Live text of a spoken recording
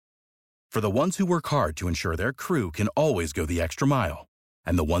For the ones who work hard to ensure their crew can always go the extra mile,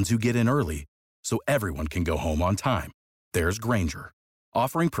 and the ones who get in early so everyone can go home on time, there's Grainger,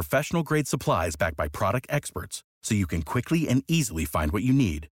 offering professional-grade supplies backed by product experts so you can quickly and easily find what you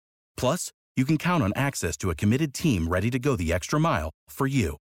need. Plus, you can count on access to a committed team ready to go the extra mile for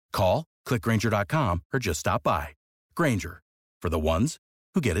you. Call, click Grainger.com, or just stop by. Grainger, for the ones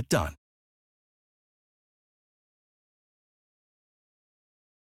who get it done.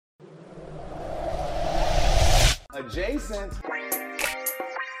 Adjacent.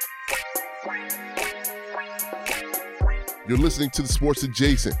 You're listening to the Sports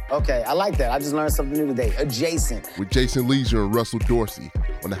Adjacent. Okay, I like that. I just learned something new today. Adjacent. With Jason Leisure and Russell Dorsey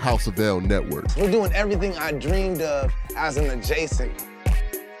on the House of L Network. We're doing everything I dreamed of as an adjacent.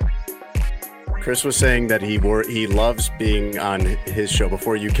 Chris was saying that he loves being on his show.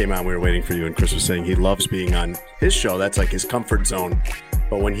 Before you came on, we were waiting for you, and Chris was saying he loves being on his show. That's like his comfort zone.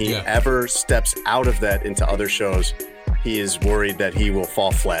 But when he ever steps out of that into other shows, he is worried that he will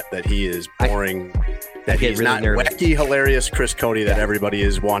fall flat, that he is boring, that he's really not nervous. Wacky, hilarious Chris Cody that everybody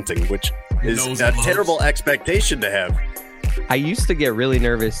is wanting, which is a terrible expectation to have. I used to get really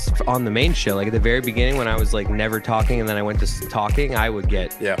nervous on the main show. Like at the very beginning when I was like never talking and then I went to talking, I would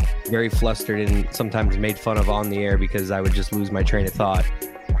get very flustered and sometimes made fun of on the air because I would just lose my train of thought.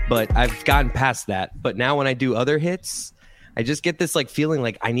 But I've gotten past that. But now when I do other hits, I just get this like feeling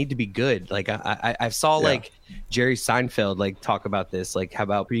like I need to be good. Like I saw like Jerry Seinfeld like talk about this, like how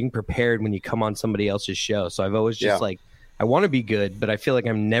about being prepared when you come on somebody else's show. So I've always just like, I want to be good, but I feel like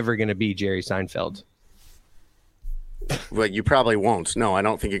I'm never going to be Jerry Seinfeld. Well, you probably won't. No, I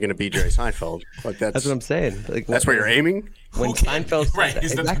don't think you're going to be Jerry Seinfeld. Like that's what I'm saying. Like, that's where you're aiming. When Seinfeld, right?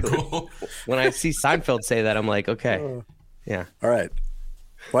 Exactly. Cool. When I see Seinfeld say that, I'm like, okay, yeah. All right.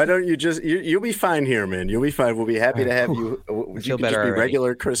 Why don't you just you'll be fine here, man. You'll be fine. We'll be happy to have you. You feel can better just be already.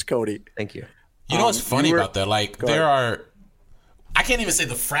 regular Chris Cody. Thank you. You know what's funny about that? Like there are, I can't even say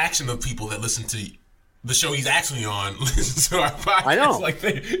the fraction of people that listen to the show he's actually on listen to our podcast. I know. Like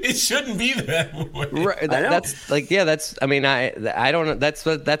it shouldn't be that way. Right. That's like, that's. I mean, I don't know. That's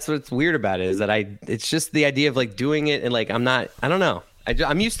what's weird about it is that it's just the idea of like doing it and like I'm not. I don't know.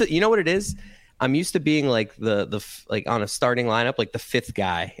 I'm used to. You know what it is? I'm used to being like the like on a starting lineup, like the fifth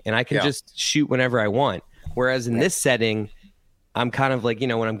guy, and I can just shoot whenever I want. Whereas in this setting, I'm kind of like,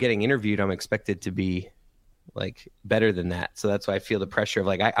 when I'm getting interviewed, I'm expected to be like better than that. So that's why I feel the pressure of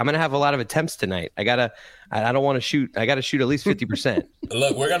like, I'm going to have a lot of attempts tonight. I don't want to shoot. I got to shoot at least 50%.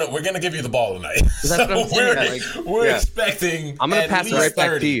 Look, we're going to give you the ball tonight. That's what I'm saying. We're expecting. I'm going to pass it right 30.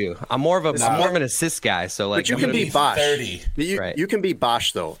 Back to you. I'm more of an assist guy. So like, but you can be Bosch. 30. You can be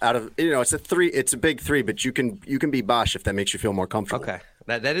Bosch though. Out of it's a big three, but you can be Bosch if that makes you feel more comfortable. Okay,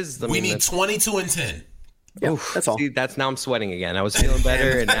 that is. We need 22 and 10. Yeah, that's all. See, now I'm sweating again. I was feeling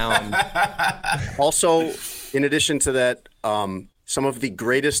better, and now I'm. Also, in addition to that, some of the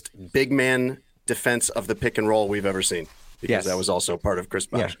greatest big man defense of the pick and roll we've ever seen. Because that was also part of Chris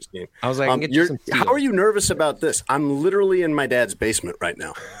Bosch's game. I was like, how are you nervous about this? I'm literally in my dad's basement right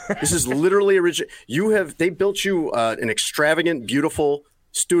now. This is literally original. They built you an extravagant, beautiful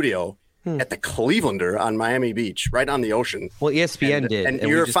studio at the Clevelander on Miami Beach, right on the ocean. Well, ESPN did. And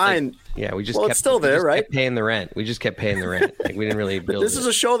you're fine. We just it's still there, right? Kept paying the rent. We just kept paying the rent. Like we didn't really build This is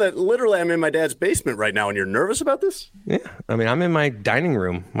a show that literally I'm in my dad's basement right now, and you're nervous about this? Yeah. I mean, I'm in my dining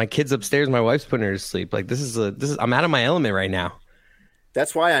room. My kid's upstairs. My wife's putting her to sleep. Like this is I'm out of my element right now.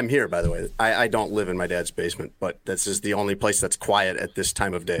 That's why I'm here, by the way. I don't live in my dad's basement, but this is the only place that's quiet at this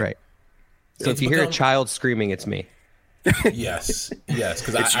time of day. Right. So if you hear a child screaming, it's me. Yes.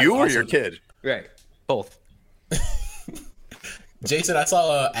 Because it's you or your kid. Right. Both. Jason, I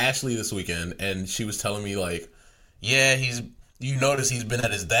saw Ashley this weekend, and she was telling me, like, you notice he's been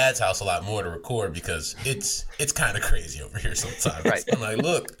at his dad's house a lot more to record because it's kind of crazy over here sometimes. Right. I'm like,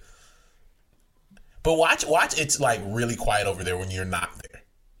 look. But watch, it's, like, really quiet over there when you're not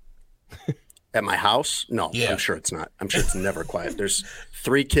there. At my house? No, I'm sure it's not. I'm sure it's never quiet. There's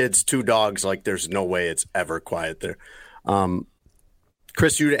 3 kids, 2 dogs. Like, there's no way it's ever quiet there.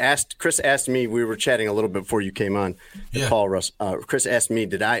 Chris asked me, we were chatting a little bit before you came on the call, Russ. Chris asked me,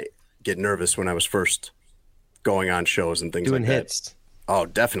 did I get nervous when I was first going on shows and things doing like hits. That? Oh,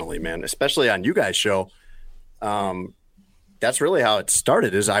 definitely, man. Especially on you guys' show. That's really how it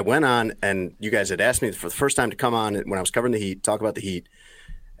started is I went on and you guys had asked me for the first time to come on when I was covering the Heat, talk about the Heat.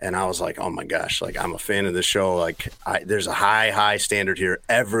 And I was like, oh my gosh, like I'm a fan of this show. Like there's a high standard here.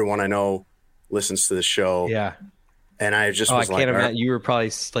 Everyone I know listens to the show. Yeah. And I just was I can't imagine. You were probably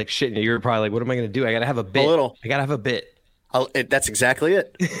like shitting. You were probably like, what am I going to do? I got to have a bit. I got to have a bit. That's exactly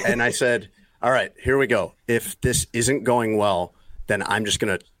it. And I said, all right, here we go. If this isn't going well, then I'm just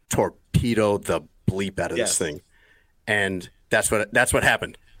going to torpedo torpedo the bleep out of this thing. And that's what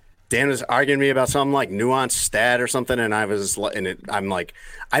happened. Dan was arguing to me about something like nuanced stat or something, and I'm like,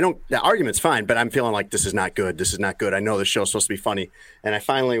 the argument's fine, but I'm feeling like this is not good. This is not good. I know this show's supposed to be funny, and I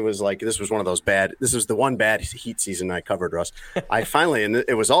finally was like, this was the one bad Heat season I covered, Russ. I finally, and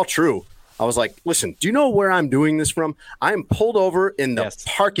it was all true. I was like, listen, do you know where I'm doing this from? I'm pulled over in the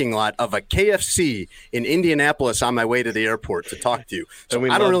parking lot of a KFC in Indianapolis on my way to the airport to talk to you. So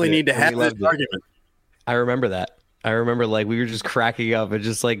I don't really need to have this argument. I remember that. I remember like we were just cracking up and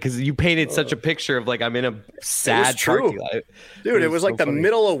just like because you painted such a picture of like I'm in a sad parking lot. Dude, it was like the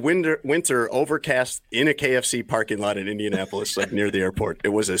middle of winter, overcast in a KFC parking lot in Indianapolis, like near the airport. It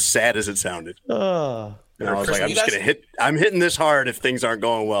was as sad as it sounded. And I was like, I'm hitting this hard if things aren't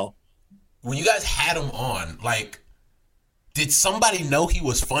going well. When you guys had him on, like, did somebody know he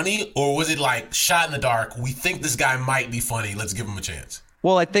was funny, or was it like shot in the dark? We think this guy might be funny. Let's give him a chance.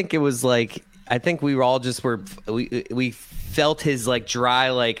 Well, I think it was like. I think we were all just we felt his like dry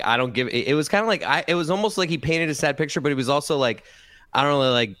like I don't give it was kind of like it was almost like he painted a sad picture, but he was also like I don't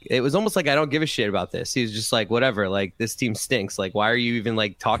know, like it was almost like I don't give a shit about this. He was just like whatever, like this team stinks, like why are you even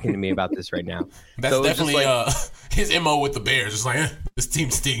like talking to me about this right now? That's so definitely his MO with the Bears. It's like this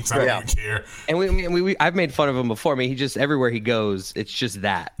team stinks. I don't even care. And we I've made fun of him before. I mean, he just everywhere he goes, it's just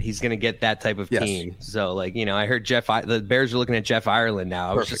that he's gonna get that type of team. So like I heard the Bears are looking at Jeff Ireland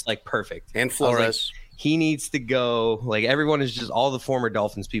now. I was just like perfect. And Flores. He needs to go. Like everyone is just all the former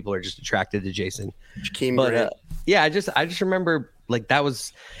Dolphins people are just attracted to Jason. Jakeem Grant. I just remember like that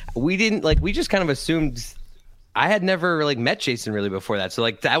was we just kind of assumed. I had never like met Jason really before that, so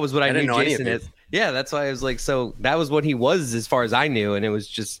like that was what I knew Jason is. Yeah, that's why I was like, so that was what he was as far as I knew, and it was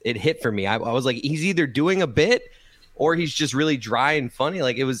just it hit for me. I was like, he's either doing a bit or he's just really dry and funny.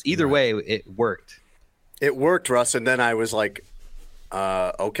 Like it was either way, it worked. It worked, Russ, and then I was like,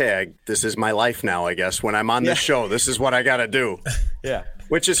 okay, this is my life now. I guess when I'm on this show, this is what I got to do. Yeah.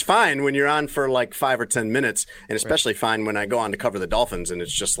 Which is fine when you're on for like 5 or 10 minutes, and especially fine when I go on to cover the Dolphins, and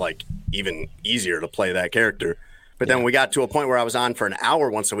it's just like even easier to play that character. But then we got to a point where I was on for an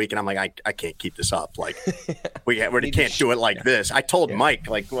hour once a week, and I'm like, I can't keep this up. Like, we can't do it like this. I told Mike,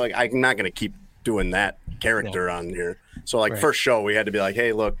 like I'm not going to keep doing that character on here. So, like, first show, we had to be like,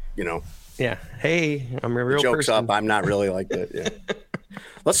 hey, look, Yeah. Hey, I'm a real joke's person. up. I'm not really like that. Yeah.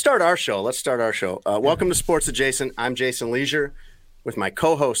 Let's start our show. Welcome to Sports Adjacent. I'm Jason Leisure with my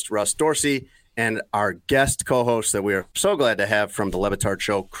co-host, Russ Dorsey, and our guest co-host that we are so glad to have from the Le Batard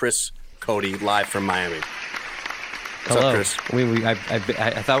Show, Chris Cody, live from Miami. What's Hello. up, Chris?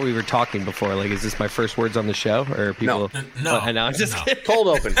 I thought we were talking before. Like, is this my first words on the show, or people? No. I know. I'm just kidding. Cold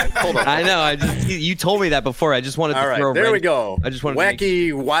open. I know. You told me that before. I just wanted to throw. There we go. I just wanted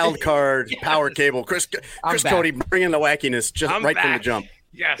wacky wild card power cable. Chris Cody bringing the wackiness from the jump.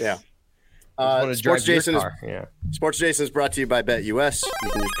 Yes. Yeah. Sports Adjacent is brought to you by BetUS. You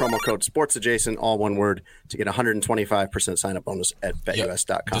can use promo code SportsAdjacent, all one word, to get 125% sign-up bonus at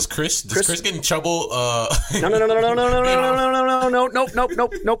BetUS.com. Does Chris get in trouble?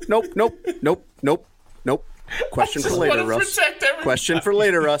 Nope. Question for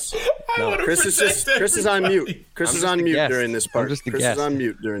later, Russ. No, Chris is on mute. Chris is on mute during this part.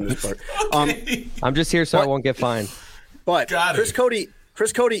 I'm just here so I won't get fined. But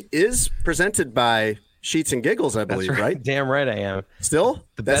Chris Cody is presented by Sheets and Giggles, I believe, right? Damn right I am. Still?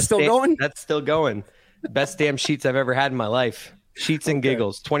 That's still going? That's still going. The best damn sheets I've ever had in my life. Sheets and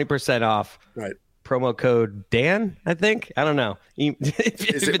Giggles, 20% off. Right. Promo code Dan, I think. I don't know.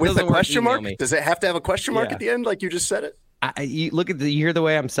 Is it with a question mark? Does it have to have a question mark at the end like you just said it? You hear the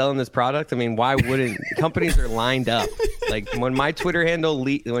way I'm selling this product. I mean, why wouldn't companies are lined up? Like when my Twitter handle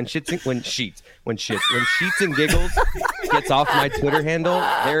when Sheets and Giggles gets off my Twitter handle,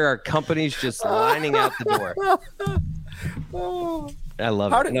 there are companies just lining out the door. I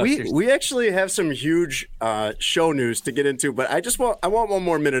love it. We actually have some huge show news to get into, but I want one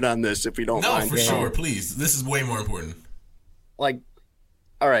more minute on this if we don't mind. No, for sure, please. This is way more important. Like,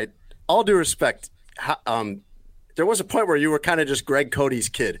 all right, all due respect, there was a point where you were kind of just Greg Cody's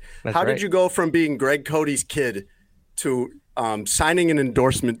kid. How did you go from being Greg Cody's kid to signing an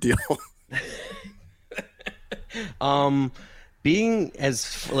endorsement deal? Being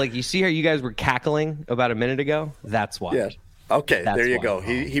as like you see how you guys were cackling about a minute ago. That's why. Yeah. Okay. There you go.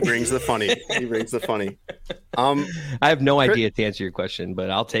 He brings the funny. I have no idea to answer your question,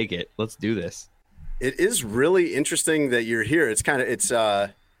 but I'll take it. Let's do this. It is really interesting that you're here. It's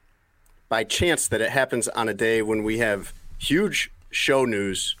by chance that it happens on a day when we have huge show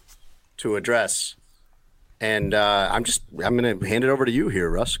news to address. And I'm going to hand it over to you here,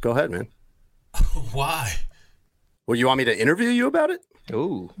 Russ. Go ahead, man. Why? Well, you want me to interview you about it?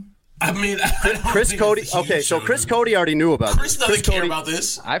 Ooh. I mean, Chris Cody. Okay, so Chris Cody already knew about Chris this. Chris doesn't care about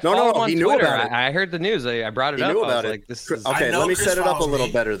this. I followed him on he Twitter. knew about it. I heard the news. I brought it up. He knew I about was it. like, this is... Okay, let me Chris set it up a follows little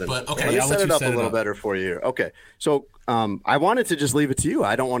me, better than. but okay, let me I'll set let it you up set a it little up. better for you. Okay, so I wanted to just leave it to you.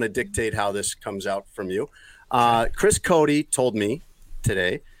 I don't want to dictate how this comes out from you. Chris Cody told me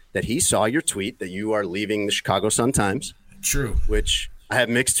today that he saw your tweet that you are leaving the Chicago Sun-Times. True. Which I have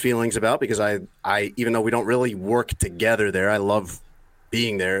mixed feelings about because I even though we don't really work together there, I love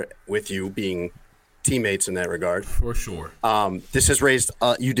being there with you, being teammates in that regard. For sure. This has raised.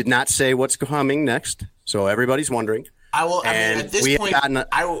 You did not say what's coming next, so everybody's wondering. I will. And at this we've point,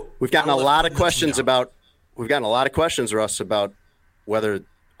 we've gotten a lot of questions about. We've gotten a lot of questions, Russ, about whether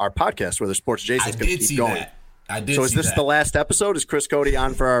our podcast, whether Sports Jason is going to keep going. I did. So is this the last episode? Is Chris Cody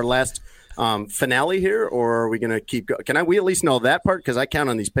on for our last finale here, or are we going to keep going? Can we at least know that part? Because I count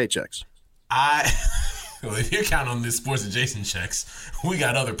on these paychecks. Well, if you're counting on this Sports Adjacent checks, we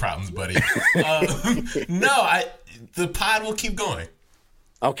got other problems, buddy. The pod will keep going.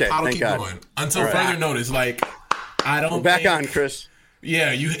 Okay, pod will thank keep God. going until further notice. Like, I don't. We're back on, Chris.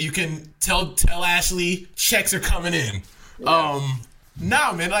 Yeah, you can tell Ashley checks are coming in. Yeah.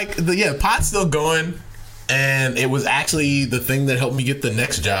 No, man, like pod's still going, and it was actually the thing that helped me get the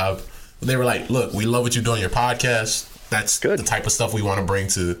next job. They were like, "Look, we love what you're doing on your podcast. That's good. The type of stuff we want to bring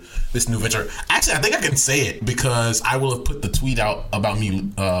to this new venture." Actually, I think I can say it because I will have put the tweet out about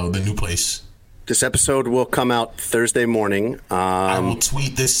me, the new place. This episode will come out Thursday morning. I will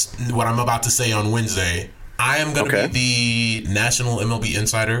tweet this, what I'm about to say, on Wednesday. I am going to be the national MLB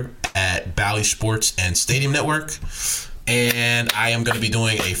insider at Bally Sports and Stadium Network. And I am going to be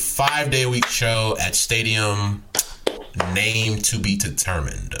doing a 5-day-a-week show at Stadium, name to be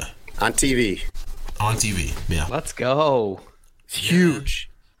determined. On TV. On TV, yeah. Let's go. It's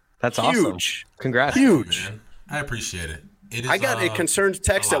huge. That's awesome. Congrats. Huge. Man, I appreciate it. I got a concerned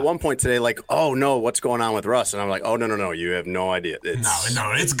text at one point today, like, "Oh no, what's going on with Russ?" And I'm like, "Oh no, you have no idea.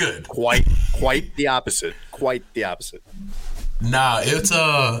 No, it's good. Quite the opposite. Quite the opposite." Nah,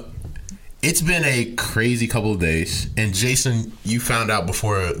 it's been a crazy couple of days, and Jason, you found out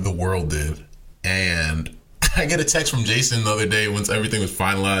before the world did, and I get a text from Jason the other day once everything was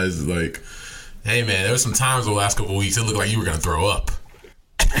finalized, like, "Hey man, there was some times the last couple of weeks it looked like you were gonna throw up,"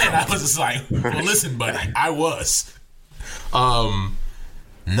 and I was just like, "Well, listen, buddy, I was."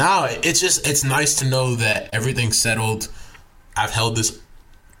 No, it's nice to know that everything's settled. I've held this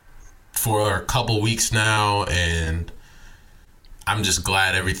for a couple weeks now, and I'm just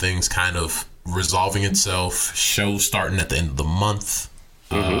glad everything's kind of resolving itself. Show's starting at the end of the month.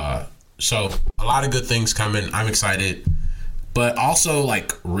 So a lot of good things coming. I'm excited, but also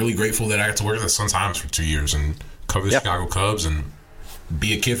like really grateful that I got to work at the Sun-Times for 2 years and cover the Chicago Cubs and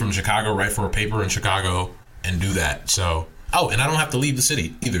be a kid from Chicago, write for a paper in Chicago and do that. So, and I don't have to leave the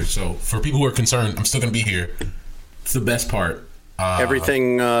city either. So for people who are concerned, I'm still going to be here. It's the best part.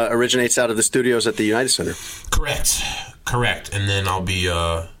 Everything originates out of the studios at the United Center. Correct. And then I'll be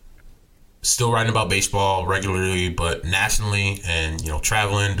still writing about baseball regularly, but nationally, and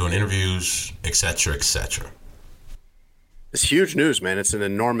traveling, doing interviews, etc., etc. It's huge news, man. It's an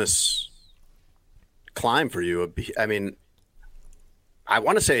enormous climb for you. I mean, I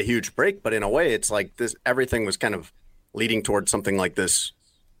want to say a huge break, but in a way, it's like this. Everything was kind of leading towards something like this.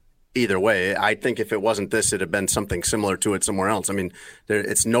 Either way, I think if it wasn't this, it'd have been something similar to it somewhere else. I mean,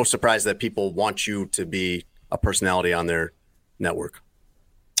 it's no surprise that people want you to be a personality on their network.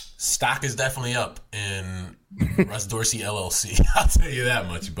 Stock is definitely up in Russ Dorsey LLC. I'll tell you that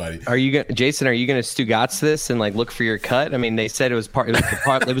much, buddy. Jason? Are you going to Stugotz this and like look for your cut? I mean, they said it was the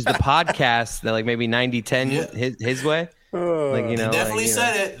podcast that like maybe 90-10 his way. They definitely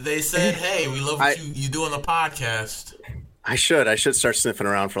said it. They said, "Hey, we love what you do on the podcast." I should start sniffing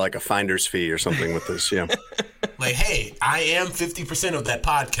around for like a finder's fee or something with this. Yeah. Like, hey, I am 50% of that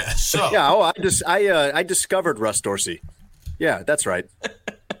podcast. So yeah. I discovered Russ Dorsey. Yeah, that's right.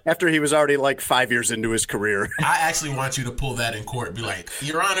 After he was already like 5 years into his career. I actually want you to pull that in court. Be like,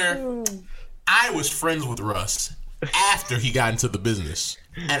 Your Honor, I was friends with Russ after he got into the business,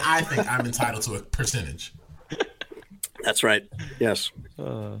 and I think I'm entitled to a percentage. That's right. Yes.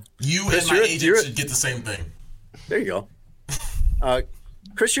 You Chris, and my agent should get the same thing. There you go.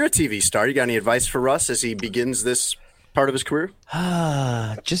 Chris, you're a TV star. You got any advice for Russ as he begins this part of his career?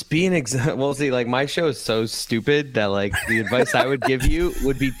 Just be an well, see, like my show is so stupid that like the advice I would give you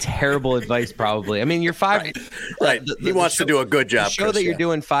would be terrible advice probably. I mean, you're five. Right. He wants to do a good job. The show that you're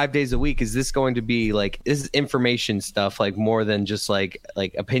doing 5 days a week, is this going to be like, is information stuff like more than just like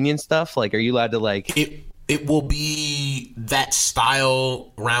opinion stuff? Like, are you allowed to like... It will be that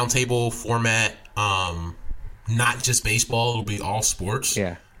style roundtable format, not just baseball. It'll be all sports.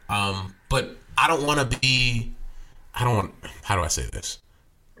 Yeah. But I don't want to be. How do I say this?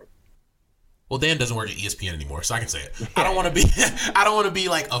 Well, Dan doesn't work at ESPN anymore, so I can say it. I don't want to be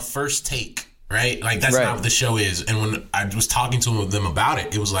like a First Take, right? Like that's not what the show is. And when I was talking to them about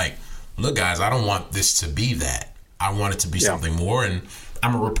it, it was like, look, guys, I don't want this to be that. I want it to be something more. And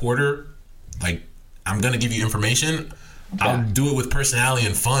I'm a reporter. Like, I'm gonna give you information. I'll do it with personality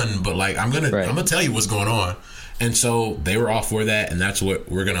and fun, but like I'm gonna tell you what's going on. And so they were all for that, and that's what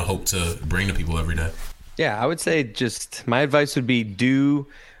we're gonna hope to bring to people every day. Yeah, I would say just my advice would be do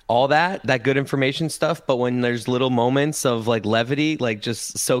all that good information stuff, but when there's little moments of like levity, like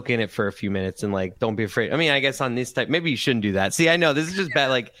just soak in it for a few minutes and like don't be afraid. I mean, I guess on this type, maybe you shouldn't do that. See, I know this is just bad.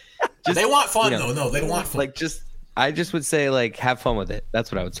 Like, just, they want fun though. No, they want fun. Like, I just would say like have fun with it.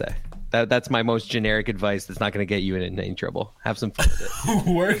 That's what I would say. That's my most generic advice. That's not going to get you in any trouble. Have some fun with it.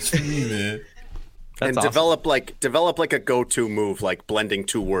 Works for me, man. And awesome. develop like a go-to move, like blending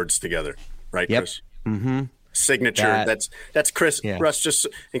two words together, right, Chris? Mm-hmm. Signature. That's Chris. Yeah. Russ, just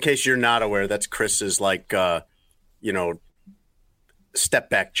in case you're not aware, that's Chris's like step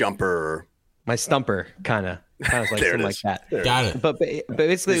back jumper. My stumper, kind of like something like that. Got it. But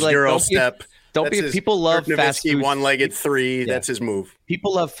basically, his like Euro step. People love fast food. One-legged three. Yeah. That's his move.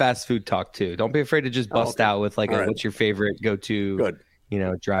 People love fast food talk too. Don't be afraid to just bust out with like what's your favorite go-to,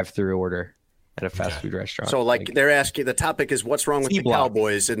 drive-through order at a fast food restaurant. So like they're asking, the topic is what's wrong with the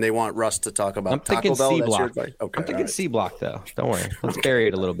Cowboys, and they want Russ to talk about Taco Bell. C-block. Okay, I'm thinking C-block though. Don't worry. Let's bury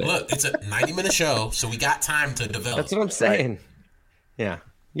it a little bit. Look, it's a 90-minute show, so we got time to develop. That's what I'm saying. Right. Yeah,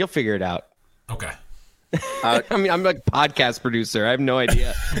 you'll figure it out. Okay. I mean, I'm a podcast producer. I have no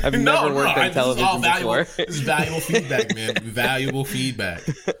idea. I've never worked on television before. This is valuable feedback, man. Valuable feedback.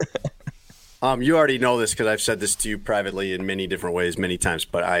 You already know this because I've said this to you privately in many different ways, many times,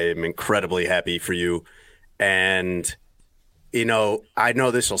 but I am incredibly happy for you. And, I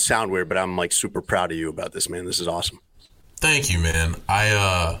know this will sound weird, but I'm like super proud of you about this, man. This is awesome. Thank you, man.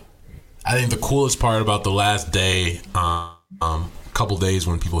 I think the coolest part about the last day, couple days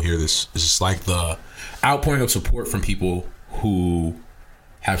when people hear this, is just like the outpouring of support from people who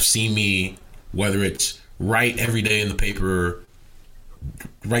have seen me, whether it's write every day in the paper,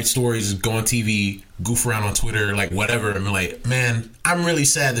 write stories, go on TV, goof around on Twitter, like whatever. I'm like, man, I'm really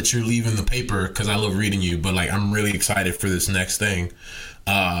sad that you're leaving the paper because I love reading you, but like I'm really excited for this next thing.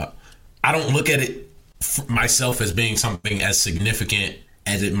 I don't look at it myself as being something as significant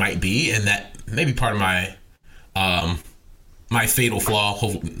as it might be, and that may be part of my my fatal flaw.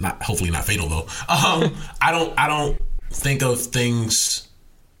 Hopefully not fatal though. I don't think of things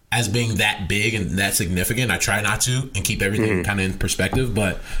as being that big and that significant. I try not to and keep everything kind of in perspective,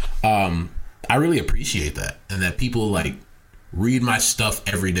 but I really appreciate that, and that people like read my stuff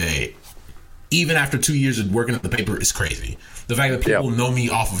every day, even after 2 years of working at the paper, is crazy. The fact that people know me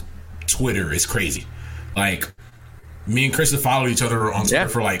off of Twitter is crazy. Like, me and Chris have followed each other on Twitter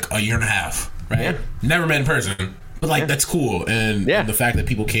for like a year and a half, right? Yeah. Never met in person, but like that's cool. And the fact that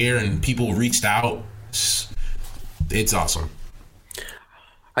people care and people reached out, it's awesome.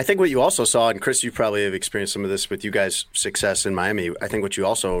 I think what you also saw, and Chris, you probably have experienced some of this with you guys' success in Miami. I think what you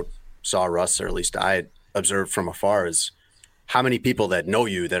also saw, Russ, or at least I observed from afar, is how many people that know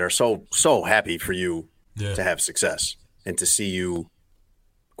you that are so happy for you to have success and to see you,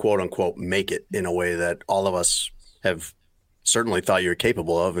 quote unquote, make it in a way that all of us have certainly thought you were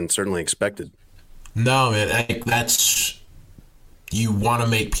capable of and certainly expected. No, man, that's, you want to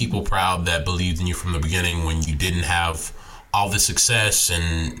make people proud that believed in you from the beginning when you didn't have all the success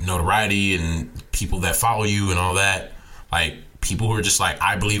and notoriety and people that follow you and all that. Like, people who are just like,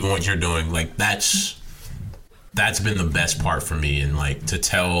 I believe in what you're doing. Like, that's been the best part for me. And like, to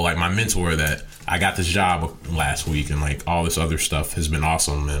tell like my mentor that I got this job last week and like all this other stuff has been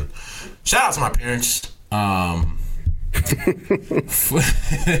awesome. And shout out to my parents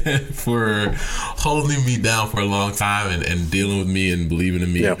for holding me down for a long time and dealing with me and believing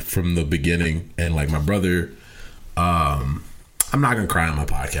in me from the beginning. And like my brother, I'm not gonna cry on my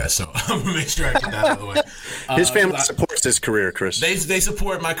podcast, so I'm gonna make sure I get that out of the way. His family supports his career, Chris. They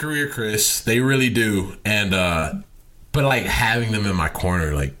support my career, Chris. They really do. And but like having them in my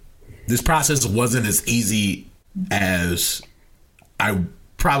corner, like this process wasn't as easy as I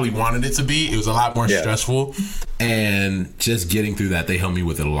probably wanted it to be. It was a lot more stressful, and just getting through that, they helped me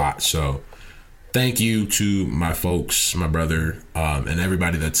with it a lot. So thank you to my folks, my brother, and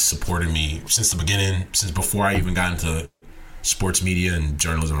everybody that's supported me since the beginning, since before I even got into sports media and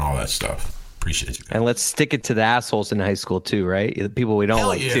journalism and all that stuff. Appreciate you guys. And let's stick it to the assholes in high school too, right? The people we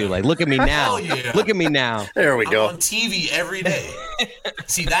don't too. Like, look at me now. Look at me now. There we go. I'm on TV every day.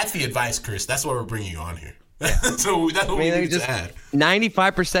 See, that's the advice, Chris. That's why we're bringing you on here. So that's what we need to add.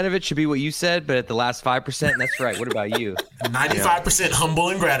 95% of it should be what you said, but at the last 5%, that's right. What about you? 95% humble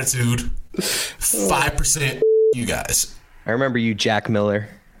and gratitude. 5% you guys. I remember you, Jack Miller.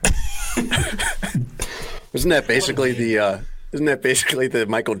 Isn't that basically the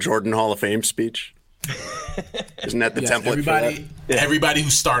Michael Jordan Hall of Fame speech? Isn't that the template for that? Everybody who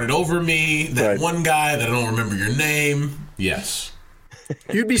started over me, that one guy that I don't remember your name. Yes.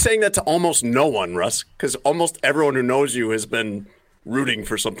 You'd be saying that to almost no one, Russ, because almost everyone who knows you has been rooting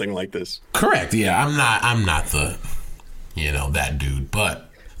for something like this. Correct. Yeah, I'm not the, that dude. But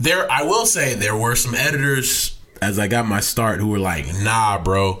I will say there were some editors as I got my start who were like, nah,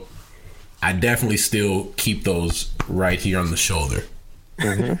 bro, I definitely still keep those right here on the shoulder.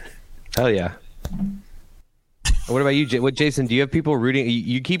 Mm-hmm. Hell yeah. What about you? Jason, do you have people rooting?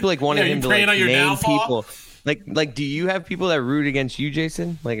 You keep wanting him to name downfall? People. Like, do you have people that root against you,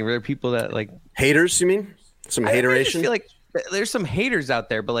 Jason? Like, are there people that haters? You mean some hateration? I just feel like there's some haters out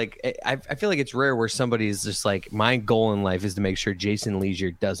there, but I feel like it's rare where somebody is just like, my goal in life is to make sure Jason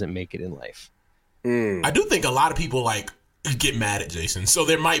Leisure doesn't make it in life. I do think a lot of people get mad at Jason, so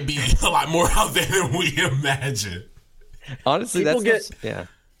there might be a lot more out there than we imagine. Honestly,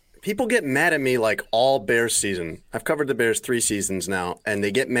 people get mad at me all Bears season. I've covered the Bears 3 seasons now, and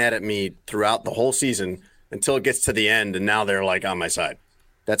they get mad at me throughout the whole season until it gets to the end, and now they're on my side.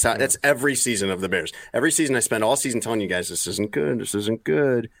 That's every season of the Bears. Every season I spend all season telling you guys this isn't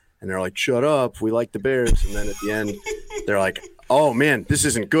good, and they're like, shut up, we like the Bears, and then at the end they're like, oh man, this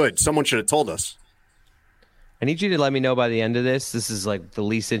isn't good. Someone should have told us. I need you to let me know by the end of this. This is the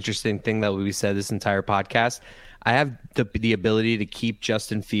least interesting thing that we said this entire podcast. I have the ability to keep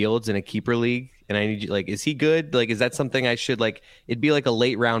Justin Fields in a keeper league, and I need you. Is he good? Is that something I should It'd be a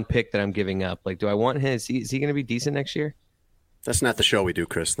late round pick that I'm giving up. Do I want him? Is he going to be decent next year? That's not the show we do,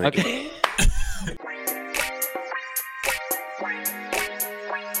 Chris. Thank you.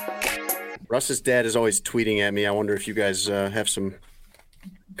 Russ's dad is always tweeting at me. I wonder if you guys have some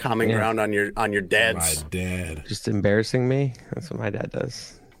common ground on your dads. My dad. Just embarrassing me. That's what my dad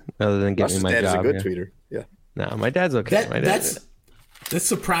does. Other than getting me my job. Russ's dad is a good tweeter. Yeah. No, my dad's okay. That's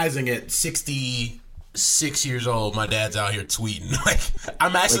surprising. At 66 years old, my dad's out here tweeting.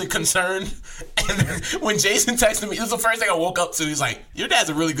 I'm actually concerned. And then when Jason texted me, it was the first thing I woke up to. He's like, "Your dad's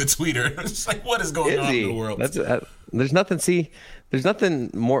a really good tweeter." It's what is going on in the world? There's nothing. There's nothing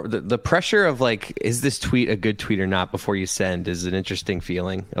more. The pressure of is this tweet a good tweet or not before you send is an interesting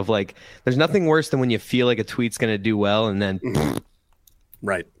feeling. Of there's nothing worse than when you feel like a tweet's going to do well and then.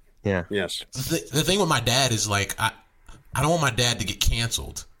 Right. Yeah. Yes. The thing with my dad is I don't want my dad to get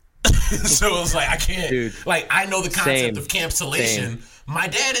canceled. So it's I can't. Dude, I know the concept of cancellation. Same. My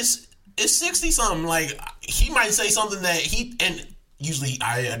dad is 60 something. He might say something that usually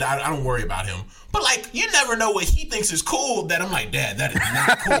I don't worry about him. But you never know what he thinks is cool. That I'm like, Dad, that is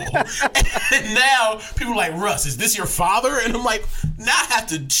not cool. And now people are like, Russ, is this your father? And I'm like, now I have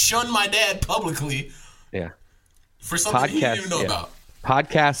to shun my dad publicly. Yeah. For something he didn't even know about.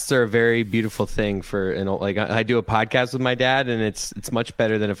 Podcasts are a very beautiful thing I do a podcast with my dad, and it's much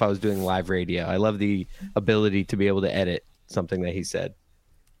better than if I was doing live radio. I love the ability to be able to edit something that he said.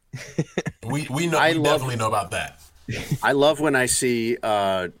 we definitely know about that. I love when I see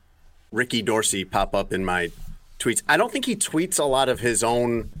Ricky Dorsey pop up in my tweets. I don't think he tweets a lot of his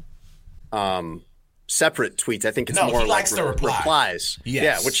own separate tweets. I think it's more he likes to replies. Yes.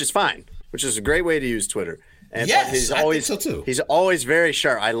 Yeah, which is fine. Which is a great way to use Twitter. And yes, I think so too. He's always very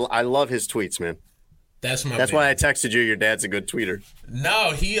sharp. I love his tweets, man. That's why I texted you. Your dad's a good tweeter.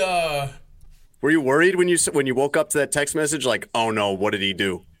 No, he. Were you worried when you woke up to that text message? Oh no, what did he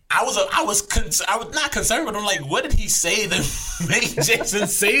do? I was not concerned, but I'm like, what did he say that made Jason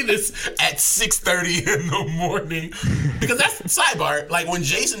say this at 6:30 in the morning? Because that's sidebar. When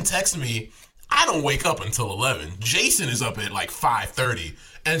Jason texts me, I don't wake up until 11. Jason is up at 5:30,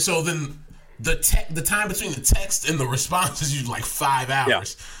 and so then. The time between the text and the response is usually 5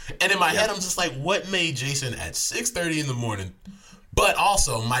 hours. Yeah. And in my head, I'm just what made Jason at 6:30 in the morning? But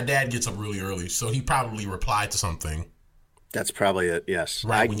also, my dad gets up really early, so he probably replied to something. That's probably it, yes.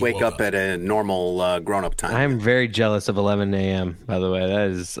 I wake up at a normal grown-up time. I'm very jealous of 11 a.m., by the way.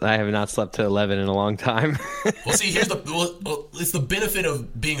 I have not slept to 11 in a long time. Well, see, it's the benefit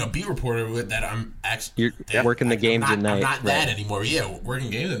of being a beat reporter that I'm actually... You're working the games at night. I'm not that anymore. Yeah,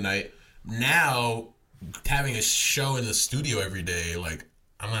 working games at night. Now, having a show in the studio every day, I'm going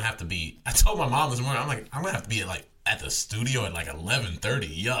to have to be... I told my mom this morning, I'm going to have to be at the studio at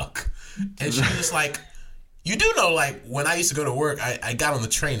 11:30. Yuck. And she was just you do know, when I used to go to work, I got on the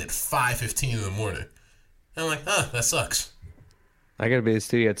train at 5:15 in the morning. And I'm that sucks. I got to be at the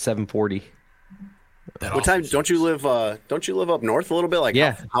studio at 7:40. What time? Don't you live up north a little bit? Like,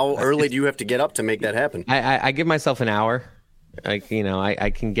 how early do you have to get up to make that happen? I give myself an hour. Like, I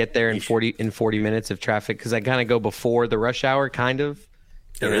can get there in 40 minutes of traffic because I kind of go before the rush hour, kind of.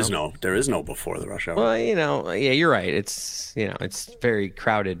 There is no before the rush hour. Well, yeah, you're right. It's it's very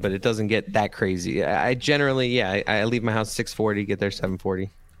crowded, but it doesn't get that crazy. I generally, I leave my house 6:40, get there 7:40.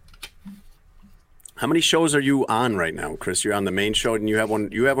 How many shows are you on right now, Chris? You're on the main show, and you have one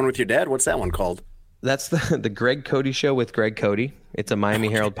with your dad. What's that one called? That's the Greg Cody Show with Greg Cody. It's a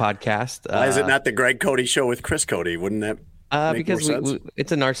Miami Herald podcast. Why is it not the Greg Cody Show with Chris Cody? Wouldn't that make because more sense?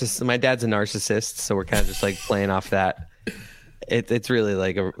 It's a narcissist. My dad's a narcissist, so we're kind of just like playing off that. It's really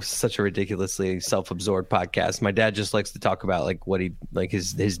like such a ridiculously self-absorbed podcast. My dad just likes to talk about like what he like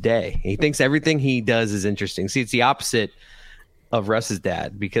his day. He thinks everything he does is interesting. See, it's the opposite of Russ's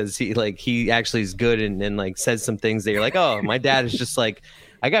dad because he actually is good and like says some things that you're like, oh, my dad is just like,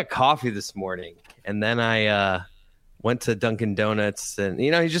 I got coffee this morning and then I went to Dunkin' Donuts and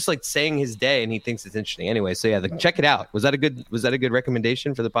he's just like saying his day and he thinks it's interesting anyway. So yeah, check it out. Was that a good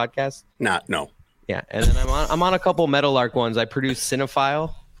recommendation for the podcast? No. Yeah, and then I'm on a couple Meadowlark ones. I produce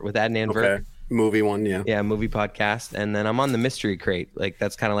Cinephile with Adnan Virk. Okay. Movie one, yeah. Yeah, movie podcast. And then I'm on the Mystery Crate. Like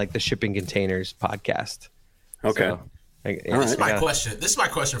that's kind of like the shipping containers podcast. Okay. So, This is my question. This is my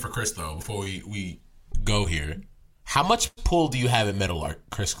question for Chris though, before we go here. How much pull do you have at Meadowlark,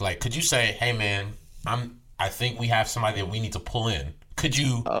 Chris? Like, could you say, hey man, I think we have somebody that we need to pull in. Could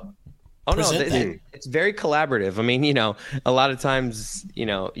you Oh no, it's very collaborative. I mean, a lot of times,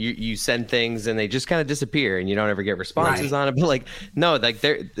 you send things and they just kind of disappear and you don't ever get responses on it. But like, no, like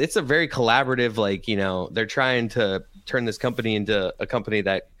it's a very collaborative, like, they're trying to turn this company into a company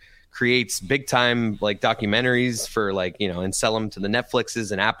that creates big time like documentaries for like, and sell them to the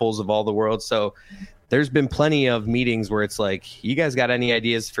Netflixes and Apples of all the world. So there's been plenty of meetings where it's like, you guys got any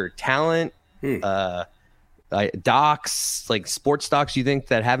ideas for talent? Docs, like sports docs, you think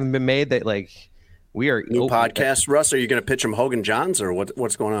that haven't been made that like we are new podcasts? Russ, are you going to pitch them Hogan Johns or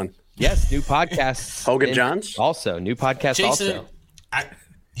what's going on? Yes, new podcasts. Hogan Johns also new podcasts. Jason,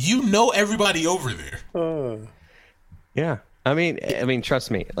 also, everybody over there. Yeah, I mean, trust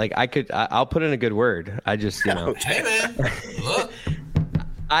me. Like I'll put in a good word. I just Hey man, look.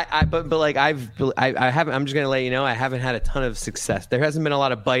 But like I haven't. I'm just gonna let you know I haven't had a ton of success. There hasn't been a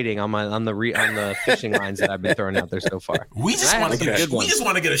lot of biting on the fishing lines that I've been throwing out there so far. We just want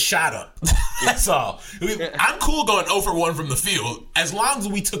to get a shot up. That's all. I'm cool going 0-for-1 from the field as long as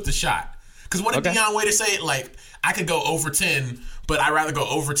we took the shot. Because what did Dion Waiters say? Like I could go over 10, but I'd rather go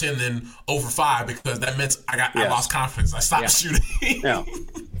over 10 than over 5 because that meant I lost confidence. I stopped shooting. Yeah.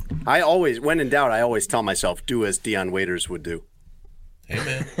 I always, when in doubt, I always tell myself, do as Dion Waiters would do. Hey,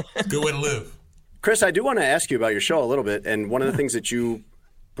 man. Good way to live. Chris, I do want to ask you about your show a little bit. And one of the things that you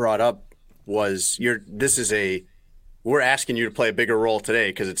brought up was we're asking you to play a bigger role today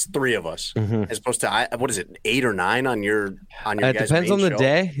because it's 3 of us as opposed to, what is it, 8 or 9 on your It depends on the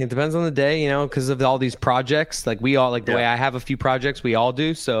day. It depends on the day, because of all these projects. Like we all, like the way I have a few projects, we all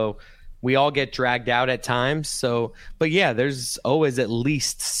do. So we all get dragged out at times. So, but yeah, there's always at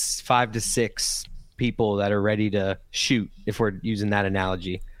least 5 to 6 people that are ready to shoot if we're using that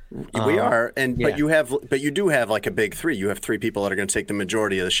analogy. We are, but you do have like a big 3. You have 3 people that are going to take the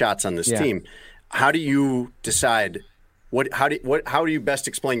majority of the shots on this team. How do you decide how do you best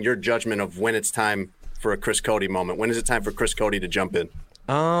explain your judgment of when it's time for a Chris Cody moment? When is it time for Chris Cody to jump in?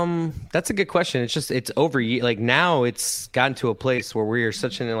 That's a good question. It's just, it's over. Like now it's gotten to a place where we're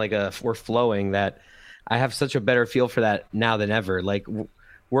such we're flowing that I have such a better feel for that now than ever. Like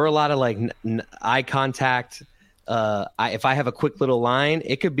we're a lot of like eye contact. If I have a quick little line,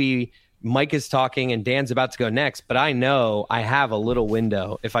 it could be Mike is talking and Dan's about to go next, but I know I have a little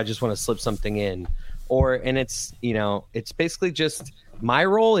window if I just want to slip something in. And it's, it's basically just my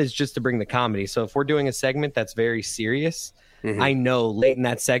role is just to bring the comedy. So if we're doing a segment that's very serious, I know late in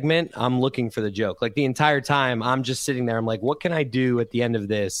that segment, I'm looking for the joke. Like the entire time I'm just sitting there. I'm like, what can I do at the end of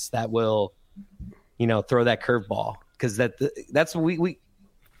this that will, throw that curveball? Because that's what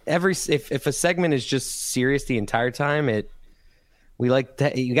if a segment is just serious the entire time, you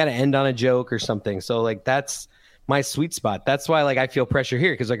got to end on a joke or something. So like that's my sweet spot. That's why like I feel pressure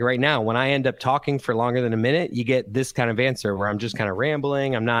here because like right now when I end up talking for longer than a minute, you get this kind of answer where I'm just kind of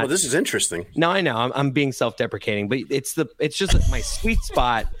rambling. I'm not. Well, this is interesting. No, I know I'm being self-deprecating, but it's just like my sweet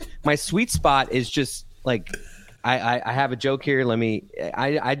spot. My sweet spot is just like I have a joke here.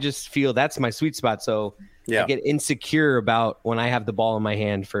 I just feel that's my sweet spot. So. Yeah. I get insecure about when I have the ball in my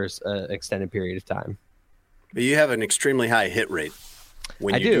hand for an extended period of time. But you have an extremely high hit rate.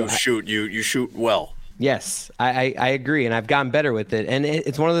 When you do shoot, you shoot well. Yes, I agree, and I've gotten better with it. And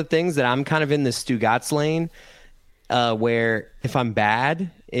it's one of the things that I'm kind of in the Stu Gatz lane, where if I'm bad,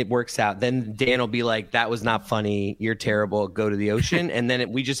 it works out. Then Dan will be like, "That was not funny. You're terrible. Go to the ocean." And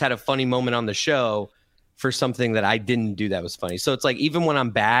then we just had a funny moment on the show for something that I didn't do that was funny. So it's like even when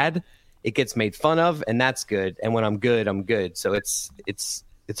I'm bad, it gets made fun of, and that's good. And when I'm good, I'm good. So it's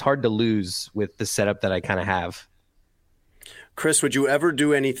hard to lose with the setup that I kind of have. Chris, would you ever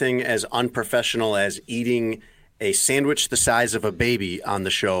do anything as unprofessional as eating a sandwich the size of a baby on the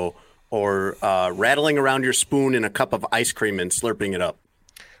show, or rattling around your spoon in a cup of ice cream and slurping it up?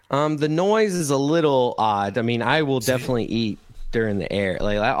 The noise is a little odd. I mean, I will definitely eat during the air.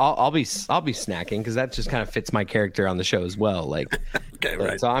 Like I'll be snacking because that just kind of fits my character on the show as well. Like, okay,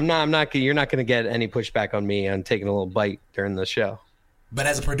 right. So you're not going to get any pushback on me on taking a little bite during the show. But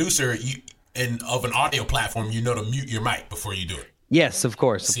as a producer, of an audio platform, you know to mute your mic before you do it. Yes, of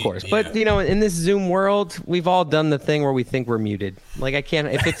course. But in this Zoom world, we've all done the thing where we think we're muted. Like I can't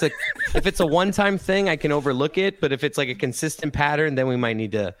if it's a one-time thing, I can overlook it. But if it's like a consistent pattern, then we might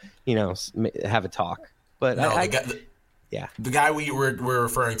need to have a talk. But no, the guy we're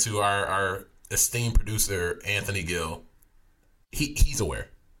referring to, our esteemed producer Anthony Gill, he's aware.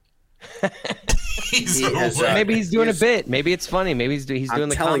 Maybe he's doing a bit. Maybe it's funny. Maybe he's doing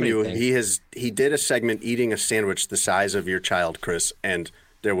the comedy thing. He did a segment eating a sandwich the size of your child, Chris, and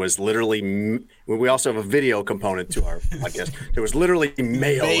there was literally. We also have a video component to our podcast. There was literally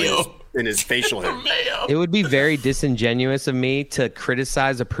mayo. In his facial hair. It would be very disingenuous of me to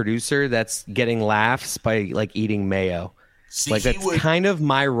criticize a producer that's getting laughs by like eating mayo. That's kind of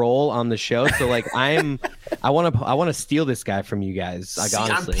my role on the show. So like I want to steal this guy from you guys. Like,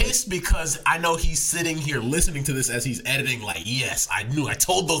 honestly, I'm pissed because I know he's sitting here listening to this as he's editing. Like, yes, I knew. I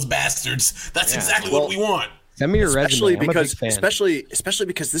told those bastards. That's exactly what we want. Send me your resume. Especially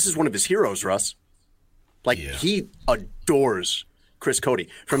because this is one of his heroes, Russ. Like he adores Chris Cote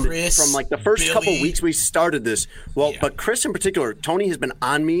from like the first couple weeks we started this. But Chris in particular, Tony has been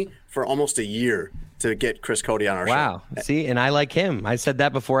on me for almost a year to get Chris Cote on our show. Wow. See, and I like him. I said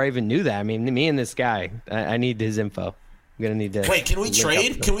that before I even knew that. I mean, me and this guy, I need his info. I'm going to need to. Wait, can we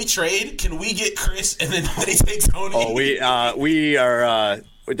trade? Can we trade? Can we get Chris and then they take Tony? Oh, we are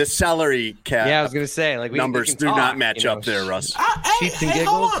the salary cap. Yeah, I was going to say, like, numbers do not match up there, Russ. Hey,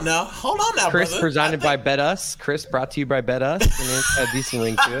 hold on now, Chris, brother. Presented by Bet Us. Chris, brought to you by Bet Us. And it's a decent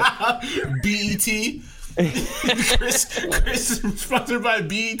link to it. BET. Chris sponsored by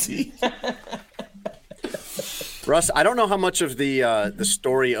BET. Russ, I don't know how much of the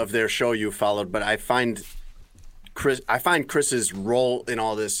story of their show you followed, but I find Chris's role in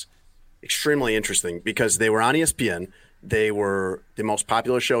all this extremely interesting because they were on ESPN. They were the most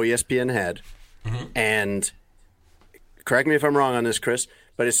popular show ESPN had. Mm-hmm. And correct me if I'm wrong on this, Chris,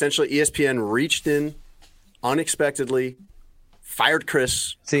 but essentially ESPN reached in unexpectedly, fired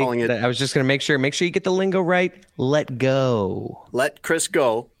Chris, calling it. I was just going to make sure you get the lingo right. Let go. Let Chris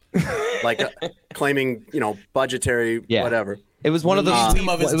go. Like claiming, budgetary, whatever. It was one of the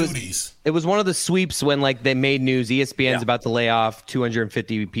duties. It was one of the sweeps when like they made news. ESPN's about to lay off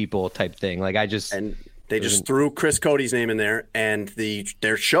 250 people type thing. Like they just threw Chris Cote's name in there, and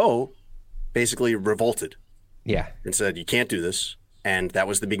their show basically revolted. Yeah, and said you can't do this, and that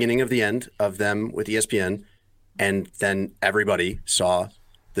was the beginning of the end of them with ESPN. And then everybody saw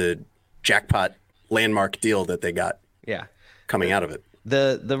the jackpot landmark deal that they got. Yeah, coming out of it.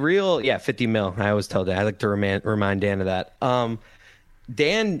 The real 50 mil. I always tell Dan. I like to remind Dan of that.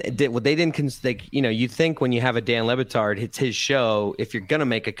 Dan did what they didn't. You think when you have a Dan Le Batard, it's his show. If you're gonna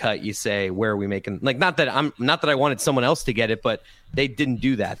make a cut, you say, "Where are we making?" Like not that I wanted someone else to get it, but they didn't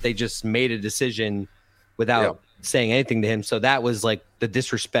do that. They just made a decision without saying anything to him. So that was like the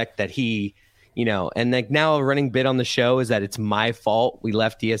disrespect that he. And like now a running bit on the show is that it's my fault we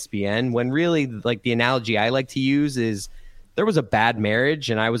left ESPN when really like the analogy I like to use is there was a bad marriage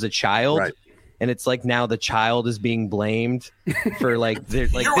and I was a child. Right. And it's like now the child is being blamed for like they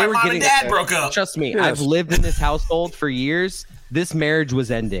were getting dad broke up. Trust me, yes. I've lived in this household for years. This marriage was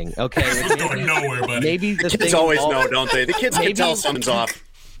ending. Okay, it's going nowhere, buddy. Maybe the kids always know, don't they? The kids can tell something's off.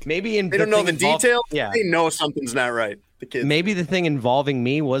 Maybe they don't know the details. Yeah, they know something's not right. The kids. Maybe the thing involving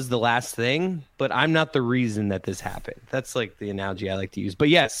me was the last thing, but I'm not the reason that this happened. That's like the analogy I like to use. But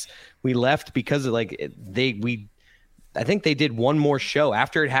yes, we left because of I think they did one more show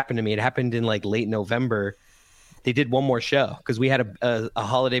after it happened to me. It happened in like late November. They did one more show because we had a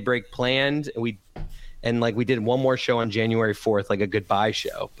holiday break planned. We did one more show on January 4th, like a goodbye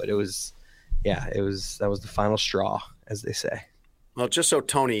show. But that was the final straw, as they say. Well, just so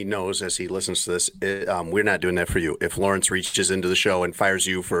Tony knows as he listens to this, we're not doing that for you. If Lawrence reaches into the show and fires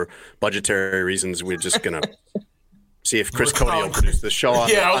you for budgetary reasons, we're just going to see if Chris Cody will produce the show on,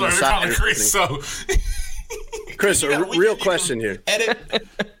 on the side. Chris, so. Chris, real question here. Edit.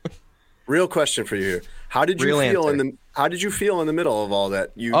 Real question for you here. How did you feel in the middle of all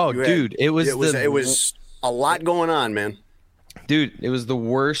that? Dude, it was a lot going on, man. Dude, it was the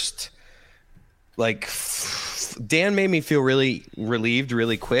worst. Like, Dan made me feel really relieved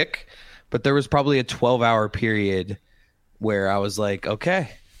really quick, but there was probably a 12-hour period where I was like,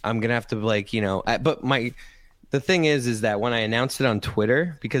 okay, I'm going to have to but the thing is that when I announced it on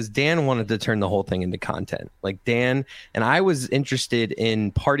Twitter, because Dan wanted to turn the whole thing into content, like Dan and I was interested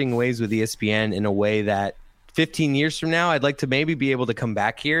in parting ways with ESPN in a way that 15 years from now, I'd like to maybe be able to come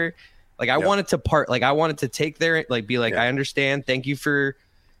back here. Like I wanted to take their, be like, I understand. Thank you for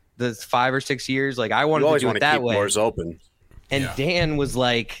the 5 or 6 years. Like I wanted to do it that way. Doors open. And Dan was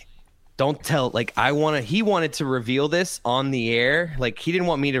like, don't tell, he wanted to reveal this on the air. Like he didn't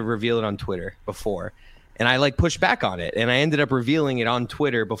want me to reveal it on Twitter before. And I pushed back on it. And I ended up revealing it on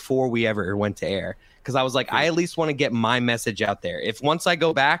Twitter before we ever went to air. Cause I was like, I at least want to get my message out there. If once I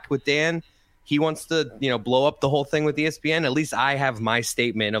go back with Dan, he wants to, blow up the whole thing with ESPN. At least I have my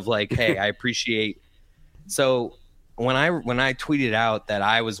statement of like, hey, I appreciate. So when I tweeted out that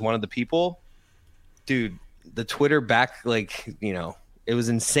I was one of the people, dude, the Twitter back, it was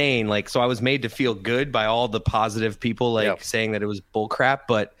insane. Like, so I was made to feel good by all the positive people, saying that it was bull crap.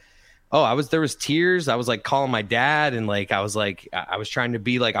 But there was tears. I was like calling my dad, and I was trying to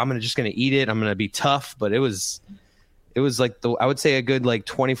be like, I'm just gonna eat it. I'm gonna be tough. But it was like I would say a good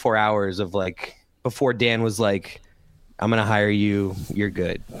 24 hours of before Dan was like, I'm gonna hire you. You're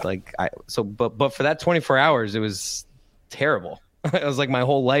good. But for that 24 hours, it was terrible. I was like, my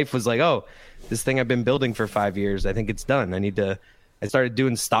whole life was like, oh, this thing I've been building for 5 years, I think it's done. I started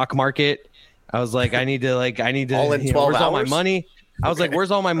doing stock market. I was like, I need to all in 12 where's hours? All my money? I was like, where's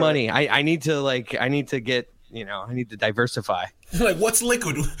all my money? I need to get, I need to diversify. Like, what's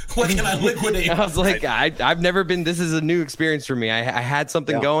liquid? What can I liquidate? I was like, I've never been, this is a new experience for me. I had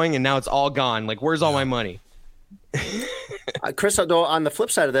something going and now it's all gone. Like, where's all my money? Chris, though, on the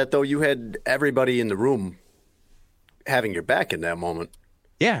flip side of that, though, you had everybody in the room having your back in that moment.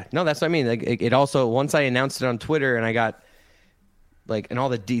 Yeah, no, that's what I mean. Like, it also, once I announced it on Twitter and I got and all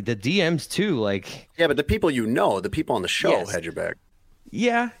the DMs too, yeah, but the people the people on the show had your back.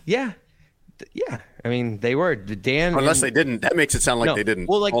 Yeah. I mean, they were Dan. Unless they didn't, that makes it sound like they didn't.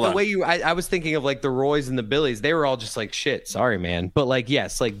 Well, the way I was thinking of the Roys and the Billies, they were all just like, shit, sorry, man. But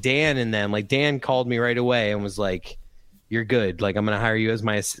yes, Dan and them, Dan called me right away and was like, you're good. I'm going to hire you as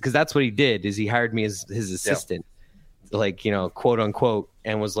my, because that's what he did, is he hired me as his assistant, quote unquote,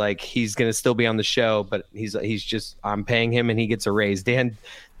 and was like, he's going to still be on the show, but he's just, I'm paying him and he gets a raise. Dan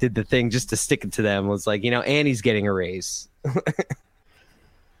did the thing just to stick it to them, was like, and he's getting a raise.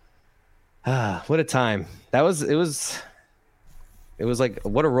 What a time. It was like,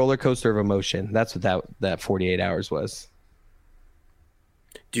 what a roller coaster of emotion. That's what that 48 hours was.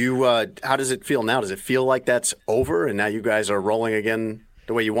 Do you, how does it feel now? Does it feel like that's over and now you guys are rolling again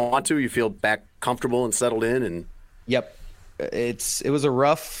the way you want to? You feel back comfortable and settled in? And Yep. It was a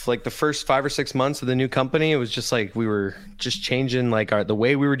rough, the first 5 or 6 months of the new company. It was just we were just changing the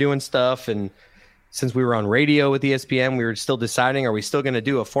way we were doing stuff. And since we were on radio with ESPN, we were still deciding, are we still going to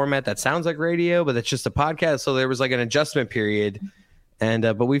do a format that sounds like radio, but it's just a podcast? So there was an adjustment period. And,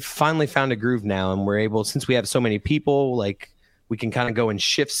 but we've finally found a groove now, and we're able, since we have so many people, we can kind of go and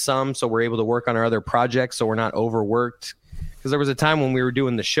shift some. So we're able to work on our other projects. So we're not overworked, because there was a time when we were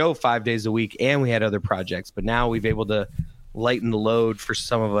doing the show 5 days a week and we had other projects, but now we've able to lighten the load for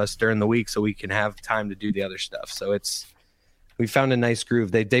some of us during the week so we can have time to do the other stuff. So we found a nice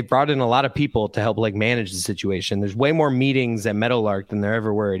groove. They brought in a lot of people to help manage the situation. There's way more meetings at Meadowlark than there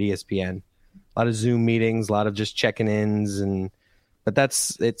ever were at ESPN. A lot of Zoom meetings, a lot of just checking ins, but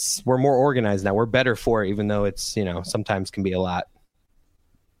we're more organized now. We're better for it, even though it's, sometimes can be a lot.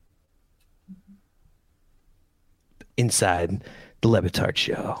 Inside the Le Batard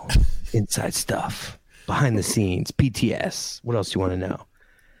Show, inside stuff, behind the scenes, PTS. What else do you want to know?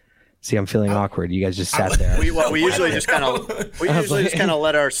 See, I'm feeling awkward. You guys just sat there. We usually just kind of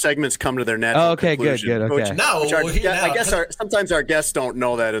let our segments come to their natural conclusion. Good. Okay. I guess sometimes our guests don't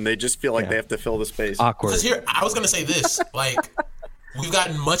know that, and they just feel like they have to fill the space. Awkward. Because here, I was going to say this, we've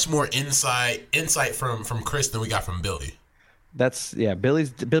gotten much more insight from Chris than we got from Billy.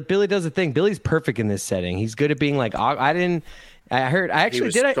 Billy does a thing. Billy's perfect in this setting. He's good at being I did. He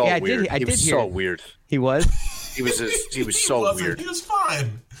was so weird. He was so weird. He was? He was so weird. He was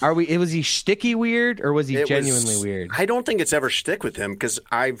fine. Was he sticky weird or was he genuinely weird? I don't think it's ever shtick with him because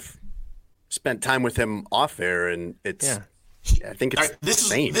I've spent time with him off air, and it's. Yeah. I think it's the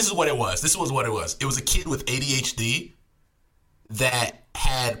same. This is what it was. It was a kid with ADHD that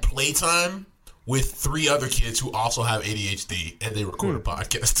had playtime with 3 other kids who also have ADHD, and they record a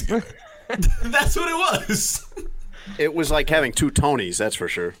podcast together. That's what it was. It was like having 2 Tonys, that's for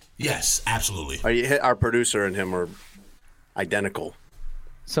sure. Yes, absolutely. Our producer and him are identical.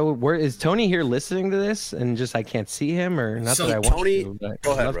 So where is Tony here listening to this, and just I can't see him, or not that I want Tony, to? But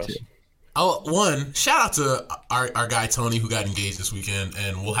go ahead, Russ. Oh, one, shout out to our guy Tony who got engaged this weekend,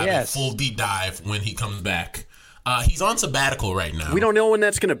 and we'll have a full deep dive when he comes back. He's on sabbatical right now. We don't know when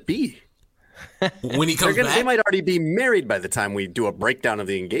that's going to be. When he comes back? They might already be married by the time we do a breakdown of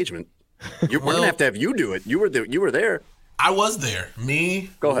the engagement. We're going to have you do it. You were there. I was there.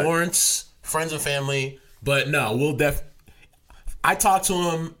 Me, Lawrence, friends and family. But no, I talked to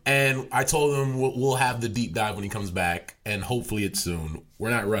him, and I told him we'll have the deep dive when he comes back, and hopefully it's soon. We're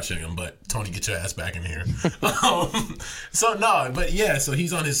not rushing him, but Tony, get your ass back in here. So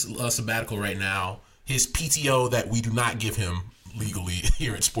he's on his sabbatical right now. His PTO that we do not give him legally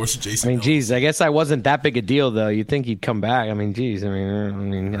here at Sports with Jason. I mean, geez, I guess I wasn't that big a deal, though. You'd think he'd come back. I mean, geez,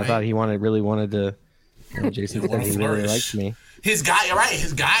 right. I thought he really wanted to. Jason said he really likes me. His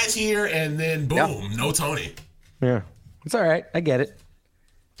guy's here, and then boom, no Tony. Yeah. It's all right. I get it.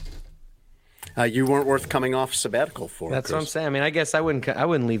 You weren't worth coming off sabbatical for. That's Chris. what I'm saying. I mean, I guess I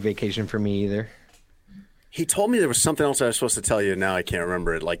wouldn't leave vacation for me either. He told me there was something else I was supposed to tell you. Now I can't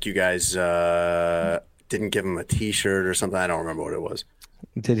remember it. Like you guys didn't give him a T-shirt or something. I don't remember what it was.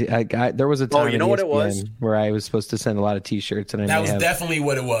 There was a time you know what it was? where I was supposed to send a lot of T-shirts, and that was definitely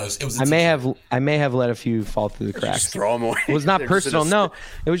what it was. It was. I may have let a few fall through the cracks. Just throw them away. It was not personal. No,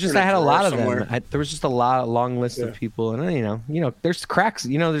 it was just I had a lot of them. There was just a long list of people, and you know, there's cracks.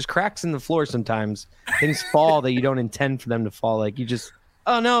 You know, there's cracks in the floor sometimes. Things fall that you don't intend for them to fall. Like you just,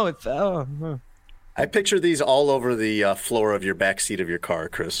 oh no, it fell. Oh. I picture these all over the floor of your back seat of your car,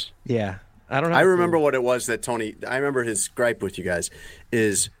 Chris. Yeah. I remember what it was that Tony. I remember his gripe with you guys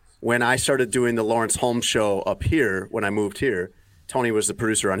is when I started doing the Lawrence Holmes show up here. When I moved here, Tony was the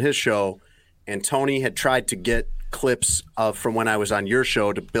producer on his show, and Tony had tried to get clips from when I was on your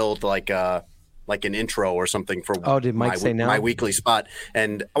show to build like an intro or something for. Oh, did Mike say no? My weekly spot,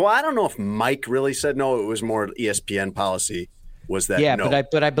 and I don't know if Mike really said no. It was more ESPN policy. Was that no?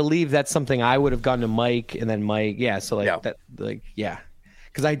 but I believe that's something I would have gone to Mike, and then Mike. Yeah, so that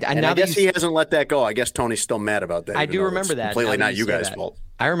Because I guess he hasn't let that go. I guess Tony's still mad about that. I do remember that. Completely not you guys' fault.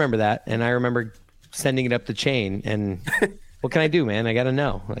 I remember that, and I remember sending it up the chain. And what can I do, man? I got to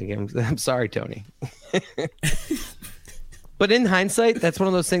know. Like, I'm sorry, Tony. But in hindsight, that's one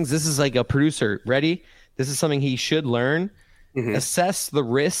of those things. This is like a producer. Ready? This is something he should learn. Mm-hmm. Assess the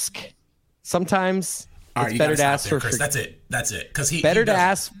risk. Sometimes. All right, it's better to ask for Chris. That's it. Because better to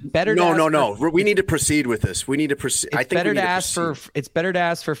ask. No. We need to proceed with this. We need to proceed. It's better to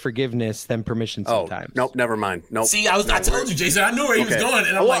ask for forgiveness than permission sometimes. Nope, never mind. Nope. See, I told you, Jason. I knew where he was going,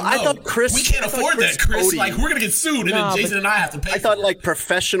 and I'm like, no, I thought Chris. We can't afford that, Chris. Cody, like, we're gonna get sued, and then Jason and I have to pay. I thought like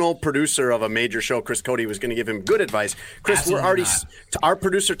professional producer of a major show, Chris Cody, was going to give him good advice. Chris, absolutely we're already. Our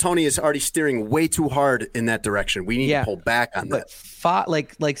producer Tony is already steering way too hard in that direction. We need to pull back on that.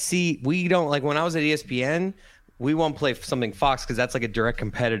 See, we don't like when I was at ESPN. We won't play something Fox because that's like a direct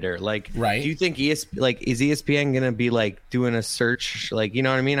competitor. Like, right. Do you think is ESPN gonna be like doing a search? Like, you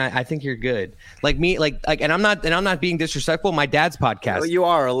know what I mean? I think you're good. Like me, and I'm not being disrespectful. My dad's podcast. Well, you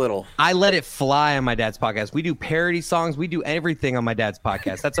are a little. I let it fly on my dad's podcast. We do parody songs. We do everything on my dad's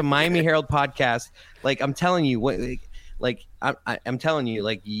podcast. That's a Miami Herald podcast. Like, I'm telling you what. I'm telling you,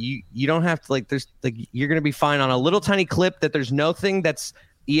 like you don't have to there's you're gonna be fine on a little tiny clip that there's nothing that's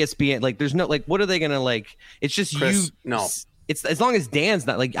ESPN. Like there's no what are they gonna It's just Chris, you. No, it's as long as Dan's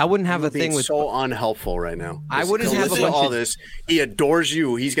not I wouldn't have a thing with. So unhelpful right now. I wouldn't have all this. He adores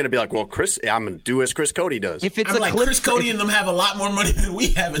you. He's gonna be like, well, Chris, I'm gonna do as Chris Cody does. If it's Chris Cody and them have a lot more money than we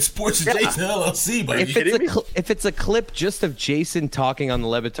have at Sports with Jason LLC. But if it's a clip just of Jason talking on the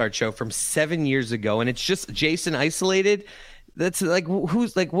Le Batard show from 7 years ago, and it's just Jason isolated. That's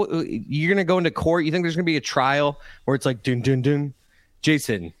who's what, you're gonna go into court? You think there's gonna be a trial where it's like dun dun dun?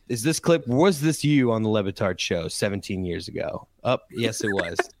 Jason, is this clip? Was this you on the Le Batard show 17 years ago? Yes, it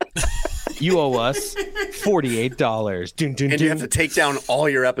was. You owe us $48. Dun, dun, and you have to take down all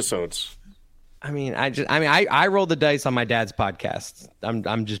your episodes. I roll the dice on my dad's podcast.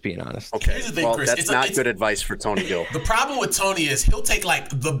 I'm just being honest. Okay. Here's the thing, well, Chris. that's not good advice for Tony Gill. The problem with Tony is he'll take like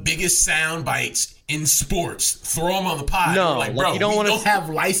the biggest sound bites in sports, throw them on the pod. No, like, bro, you don't we don't have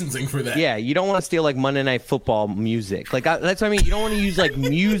licensing for that. Yeah, you don't want to steal like Monday Night Football music. Like that's what I mean. You don't want to use like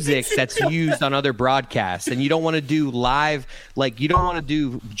music that's used on other broadcasts, and you don't want to do live. Like you don't want to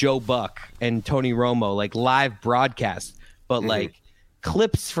do Joe Buck and Tony Romo like live broadcasts, but like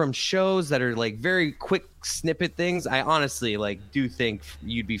clips from shows that are like very quick snippet things. I honestly like do think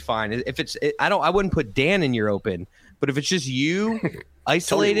you'd be fine if I wouldn't put Dan in your open, but if it's just you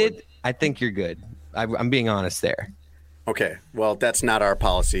isolated, I think you're good. I'm being honest there. Okay, well, that's not our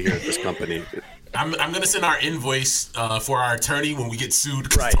policy here at this company. I'm going to send our invoice for our attorney when we get sued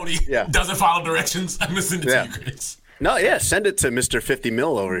because Right. Tony doesn't follow directions. I'm going to send it to you, Chris. No, send it to Mr. 50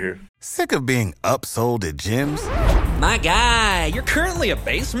 Mil over here. Sick of being upsold at gyms? My guy, you're currently a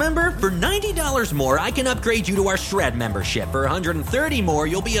base member? For $90 more, I can upgrade you to our Shred membership. For $130 more,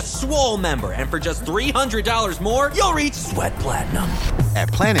 you'll be a Swole member. And for just $300 more, you'll reach Sweat Platinum. At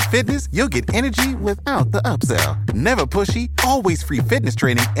Planet Fitness, you'll get energy without the upsell. Never pushy, always free fitness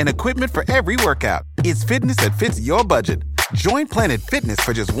training and equipment for every workout. It's fitness that fits your budget. Join Planet Fitness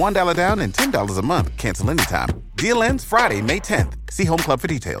for just $1 down and $10 a month. Cancel anytime. Deal ends Friday, May 10th. See Home Club for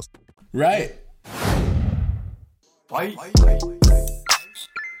details. Right. Hey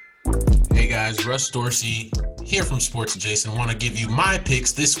guys, Russ Dorsey here from Sports Adjacent. I want to give you my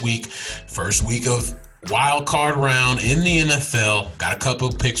picks this week. First week of wild card round in the NFL. Got a couple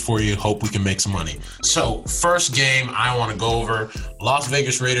of picks for you. Hope we can make some money. So first game I want to go over, Las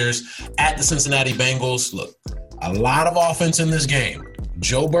Vegas Raiders at the Cincinnati Bengals. Look, a lot of offense in this game.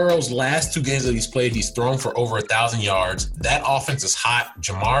 Joe Burrow's last 2 games that he's played, he's thrown for over 1,000 yards. That offense is hot.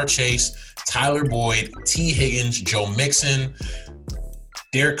 Jamar Chase, Tyler Boyd, T. Higgins, Joe Mixon,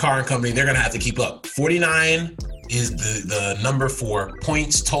 Derek Carr and company, they're going to have to keep up. 49 is the number for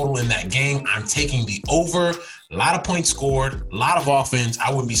points total in that game. I'm taking the over. A lot of points scored, a lot of offense. I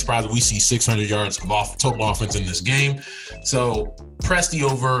wouldn't be surprised if we see 600 yards of total offense in this game. So press the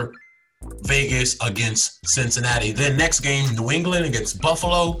over. Vegas against Cincinnati. Then next game, New England against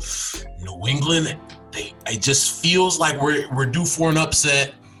Buffalo. New England, it just feels like we're due for an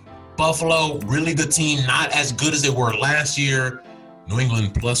upset. Buffalo, really good team, not as good as they were last year. New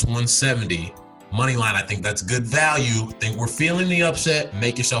England plus 170. Money line, I think that's good value. I think we're feeling the upset.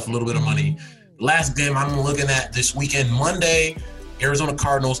 Make yourself a little bit of money. Last game I'm looking at this weekend, Monday, Arizona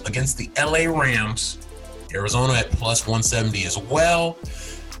Cardinals against the LA Rams. Arizona at plus 170 as well.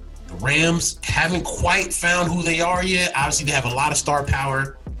 The Rams haven't quite found who they are yet. Obviously, they have a lot of star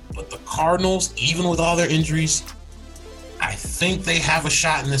power, but the Cardinals, even with all their injuries, I think they have a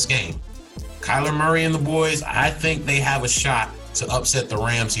shot in this game. Kyler Murray and the boys, I think they have a shot to upset the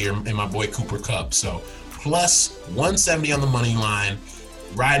Rams here in my boy Cooper Kupp. So plus 170 on the money line,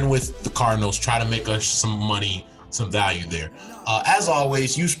 riding with the Cardinals, try to make us some money, some value there. As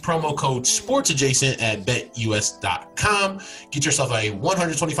always, use promo code SportsAdjacent at BetUS.com. Get yourself a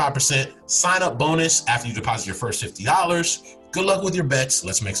 125% sign-up bonus after you deposit your first $50. Good luck with your bets.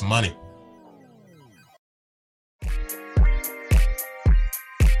 Let's make some money.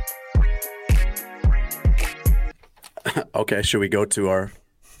 Okay, should we go to our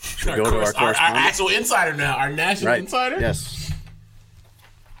correspondent? Our actual insider now, our national insider? Yes.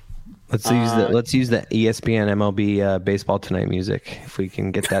 Let's use the ESPN MLB Baseball Tonight music. If we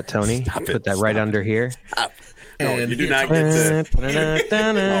can get that, Tony. Put that right under here. Stop. No, you do not get to.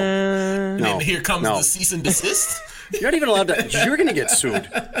 No. And here comes the cease and desist. You're not even allowed to. You're going to get sued.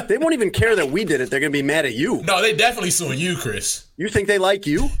 They won't even care that we did it. They're going to be mad at you. No, they definitely suing you, Chris. You think they like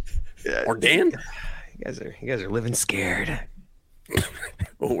you? Or Dan? You guys are living scared.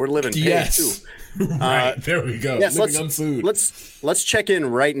 Well, we're living paid too. Right, there we go. Yes, let's check in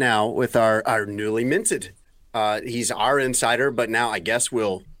right now with our newly minted. He's our insider, but now I guess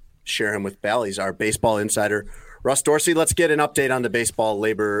we'll share him with Bell. He's our baseball insider. Russ Dorsey, let's get an update on the baseball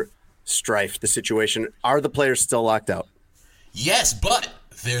labor strife, the situation. Are the players still locked out? Yes, but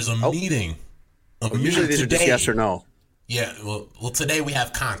there's a meeting. Usually these are just yes or no. Yeah, well, today we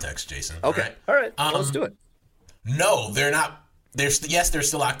have context, Jason. Okay, all right. Let's do it. No, they're not. They're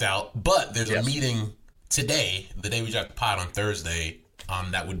still locked out, but there's a meeting today, the day we dropped the pod on Thursday.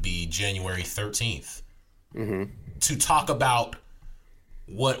 That would be January 13th, to talk about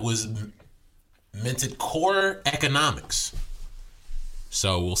what was minted core economics.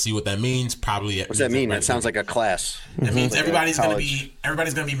 So we'll see what that means. Probably. What does that mean? That sounds like a class. It means everybody's gonna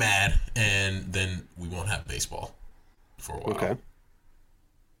be mad, and then we won't have baseball for a while. Okay.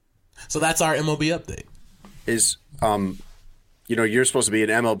 So that's our MLB update. you're supposed to be an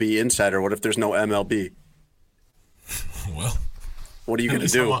MLB insider. What if there's no MLB? Well, what are you going to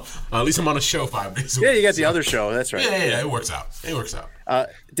do? At least I'm on a show 5 days a week. Yeah, you got the other show. That's right. Yeah, it works out.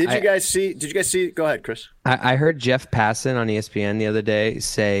 Did you guys see? Go ahead, Chris. I heard Jeff Passan on ESPN the other day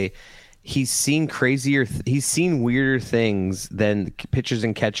say he's seen weirder things than pitchers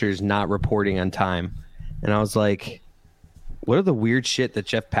and catchers not reporting on time. And I was like, what are the weird shit that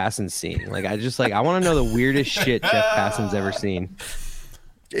Jeff Passan's seeing? Like, I want to know the weirdest shit Jeff Passan's ever seen.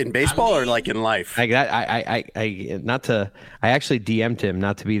 In baseball or like in life? I actually DM'd him,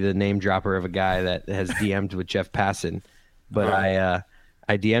 not to be the name dropper of a guy that has DM'd with Jeff Passan, but I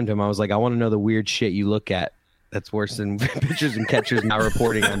DM'd him. I was like, I want to know the weird shit you look at that's worse than pitchers and catchers not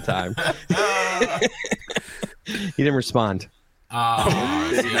reporting on time. He didn't respond.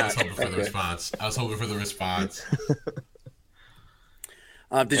 I was hoping for the response.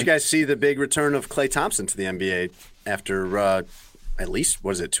 Did you guys see the big return of Klay Thompson to the NBA after at least,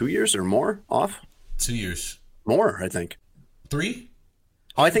 was it 2 years or more off? 2 years. More, I think. 3?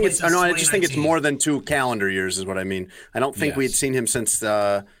 Oh, I think it's. No, I just think it's more than 2 calendar years, is what I mean. I don't think we had seen him since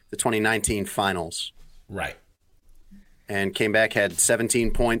the 2019 finals. Right. And came back, had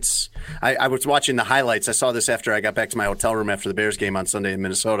 17 points. I was watching the highlights. I saw this after I got back to my hotel room after the Bears game on Sunday in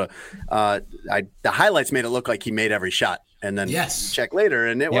Minnesota. The highlights made it look like he made every shot, and then check later,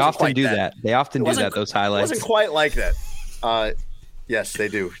 and it wasn't quite that. They often do that. Those highlights. It wasn't quite like that. Yes, they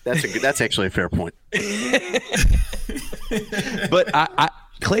do. That's actually a fair point. But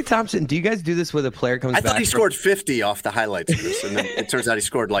Klay Thompson, do you guys do this with a player comes back? I thought he scored 50 off the highlights, Chris, and then it turns out he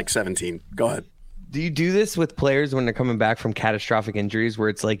scored like 17. Go ahead. Do you do this with players when they're coming back from catastrophic injuries where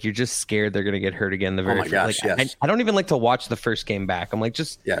it's like you're just scared they're going to get hurt again the very first? Gosh, yes. I don't even like to watch the first game back. I'm like,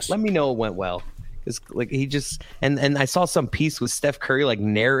 let me know it went well. Because like he just and I saw some piece with Steph Curry like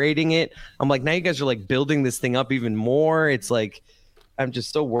narrating it. I'm like, now you guys are like building this thing up even more. It's like I'm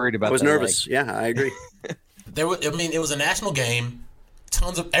just so worried about. I was nervous. Like, yeah, I agree. It was a national game.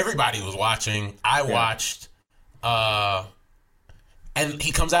 Everybody was watching. I watched. And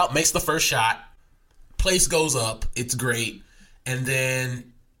he comes out, makes the first shot. Place goes up. It's great. And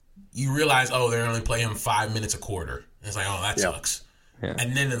then you realize, they're only playing him 5 minutes a quarter. And it's like, that sucks. Yeah.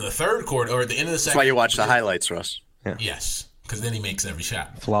 And then in the third quarter, or at the end of the second. That's why you watch the highlights, Russ. Yeah. Yes, because then he makes every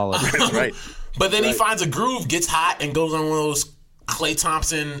shot. Flawless. That's right. But then he finds a groove, gets hot, and goes on one of those Klay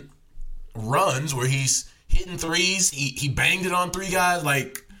Thompson runs where he's hitting threes. He banged it on 3 guys.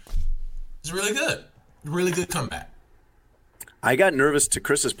 Like, it's really good. Really good comeback. I got nervous, to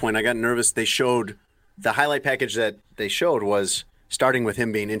Chris's point. They showed the highlight package that they showed was starting with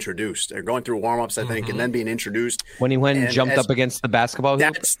him being introduced. They're going through warm-ups, I think, and then being introduced. When he went and jumped up against the basketball hoop?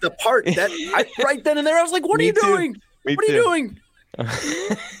 That's the part that right then and there I was like, what are you doing? What are you doing?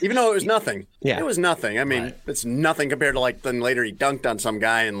 Even though it was nothing. Yeah. It was nothing. I mean, it's nothing compared to like then later he dunked on some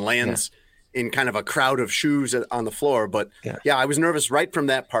guy and lands in kind of a crowd of shoes on the floor. But I was nervous right from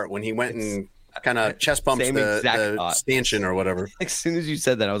that part when he went and kind of chest bumped the stanchion or whatever. As soon as you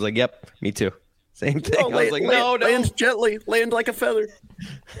said that, I was like, yep, me too. Same thing. I was like, no. Land gently, land like a feather.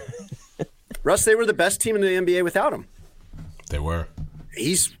 Russ, they were the best team in the NBA without him. They were.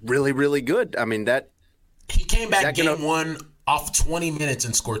 He's really, really good. I mean, he came back game 1 off 20 minutes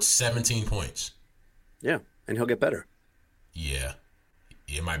and scored 17 points. Yeah, and he'll get better. Yeah.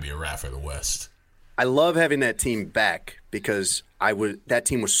 It might be a wrap for the West. I love having that team back because that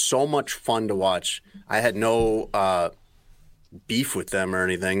team was so much fun to watch. I had no beef with them or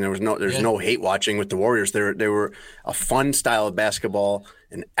anything. There's no hate watching with the Warriors. They were a fun style of basketball,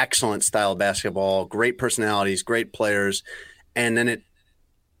 an excellent style of basketball, great personalities, great players, and then it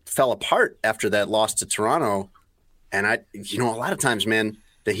fell apart after that loss to Toronto. And a lot of times, man,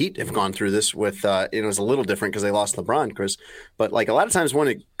 the Heat have gone through this with it was a little different because they lost LeBron, Chris, but like a lot of times when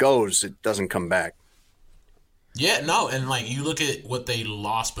it goes, it doesn't come back. Yeah, no, and like you look at what they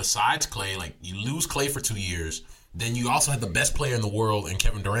lost besides Klay, like you lose Klay for 2 years. Then you also had the best player in the world in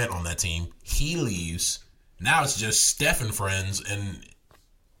Kevin Durant on that team. He leaves. Now it's just Steph and friends and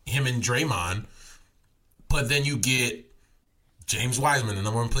him and Draymond. But then you get James Wiseman, the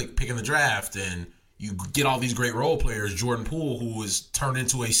number 1 pick in the draft, and you get all these great role players. Jordan Poole, who was turned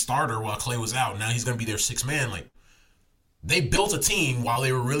into a starter while Klay was out. Now he's going to be their 6th man. Like, they built a team while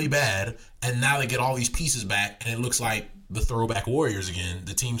they were really bad, and now they get all these pieces back, and it looks like the throwback Warriors again.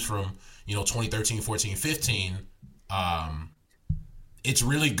 The teams from 2013, 14, 15. It's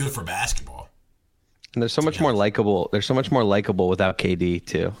really good for basketball. And they're so much more likable. They're so much more likable without KD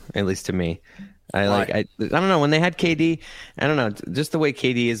too, at least to me. I don't know, when they had KD, I don't know, just the way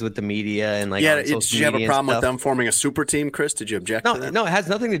KD is with the media and like did you have a problem with them forming a super team, Chris? Did you object to that? No, it has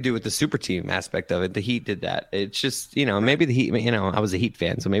nothing to do with the super team aspect of it. The Heat did that. It's just, maybe the Heat, I was a Heat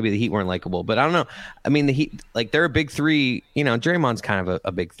fan, so maybe the Heat weren't likable, but I don't know. I mean, the Heat, like, they're a big three, Draymond's kind of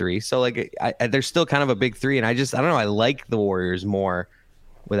a big three, so like they're still kind of a big three, and I don't know, I like the Warriors more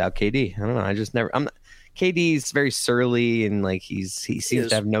without KD. I don't know, KD's very surly, and like he seems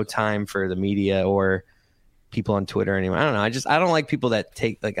to have no time for the media or people on Twitter anymore. I don't know. I don't like people that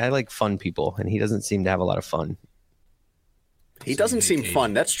I like fun people, and he doesn't seem to have a lot of fun. He doesn't seem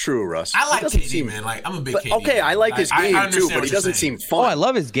fun. That's true, Russ. I like KD, man. Like, I'm a big KD. Okay, I like his game too, but he doesn't seem fun. Oh, I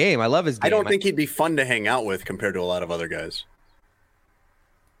love his game. I don't think he'd be fun to hang out with compared to a lot of other guys.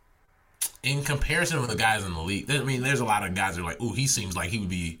 In comparison with the guys in the league, I mean, there's a lot of guys that are like, ooh, he seems like he would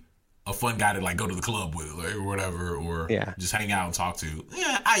be a fun guy to like go to the club with, or whatever, or just hang out and talk to.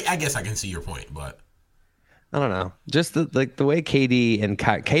 Yeah, I guess I can see your point, but I don't know. Just the way KD and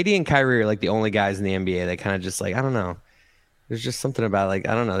Kyrie are like the only guys in the NBA that kind of just like, I don't know. There's just something about like,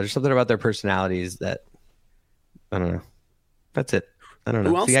 I don't know. There's something about their personalities that I don't know. That's it. I don't know.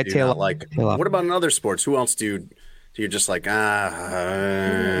 Who else do you not like? What about in other sports? Who else do you're just like,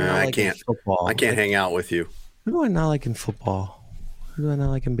 I can't football. I can't hang out with you. Who do I not like in football? Who do I not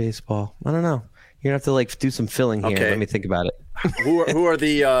like in baseball? I don't know. You're gonna have to like do some filling here. Okay. Let me think about it. who are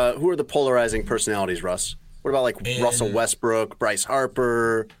the polarizing personalities, Russ? What about like Russell Westbrook, Bryce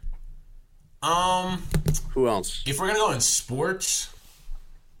Harper? Who else? If we're gonna go in sports,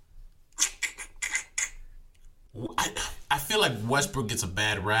 I feel like Westbrook gets a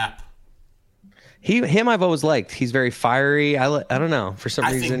bad rap. Him I've always liked. He's very fiery. I don't know, for some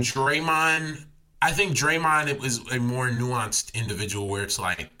reason. I think Draymond, it was a more nuanced individual where it's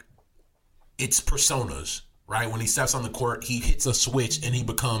like, it's personas, right? When he steps on the court, he hits a switch and he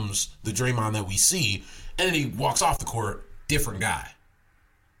becomes the Draymond that we see. And then he walks off the court, different guy.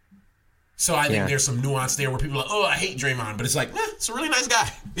 So I think there's some nuance there where people are like, oh, I hate Draymond. But it's like, it's a really nice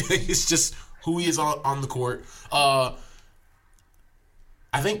guy. It's just who he is on the court. I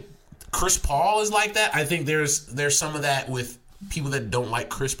think Chris Paul is like that. I think there's some of that with people that don't like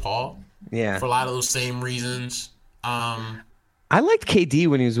Chris Paul. Yeah. For a lot of those same reasons. I liked KD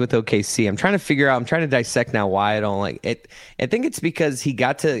when he was with OKC. I'm trying to dissect now why I don't like it. I think it's because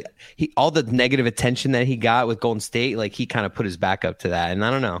all the negative attention that he got with Golden State, like he kind of put his back up to that. And I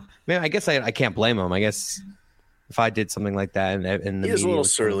don't know. I guess I can't blame him. I guess if I did something like that and he is a little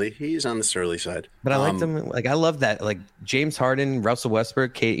surly. He's on the surly side. But I liked him. Like I love that. Like James Harden, Russell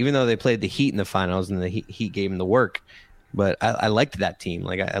Westbrook, even though they played the Heat in the finals and the Heat gave him the work. But I liked that team.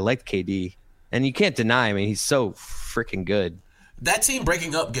 Like I liked KD, and you can't deny. I mean, he's so freaking good. That team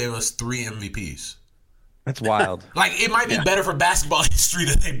breaking up gave us 3 MVPs. That's wild. Like it might be better for basketball history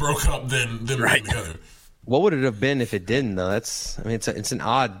that they broke up than right together. What would it have been if it didn't though? It's an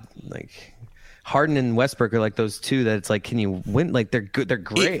odd like Harden and Westbrook are like those two that it's like, can you win? Like they're good, they're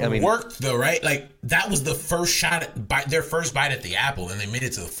great. It worked though, right? Like that was the first shot their first bite at the apple, and they made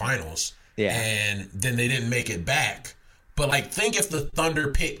it to the finals. Yeah, and then they didn't make it back. But, like, think if the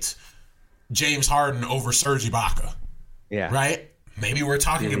Thunder picked James Harden over Serge Ibaka. Yeah. Right? Maybe we're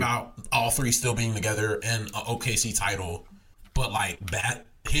talking about all three still being together and an OKC title. But, like, that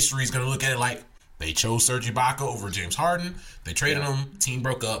history is going to look at it like they chose Serge Ibaka over James Harden. They traded him. Team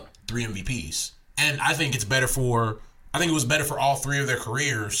broke up. 3 MVPs. And I think it was better for all three of their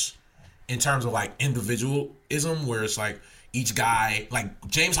careers in terms of, like, individualism, where it's like each guy, like,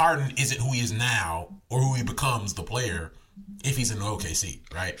 James Harden isn't who he is now or who he becomes the player if he's in OKC,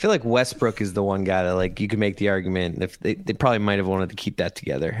 right? I feel like Westbrook is the one guy that, like, you could make the argument if they probably might have wanted to keep that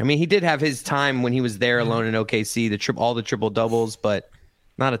together. I mean, he did have his time when he was there alone in OKC, all the triple doubles, but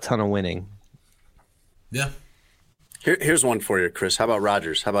not a ton of winning. Yeah. Here's one for you, Chris. How about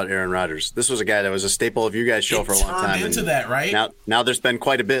Rodgers? How about Aaron Rodgers? This was a guy that was a staple of you guys' show for a long time. Into that, right? Now there's been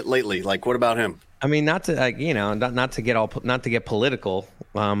quite a bit lately. Like, what about him? I mean, not to get political,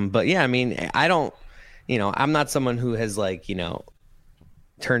 but yeah, I mean, I don't. I'm not someone who has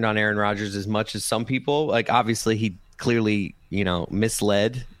turned on Aaron Rodgers as much as some people. Like, obviously, he clearly,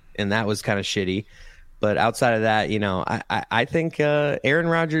 misled, and that was kind of shitty. But outside of that, I think Aaron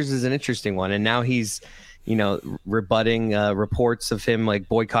Rodgers is an interesting one, and now he's, rebutting reports of him like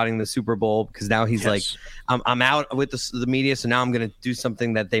boycotting the Super Bowl because now he's like, I'm out with the media, so now I'm going to do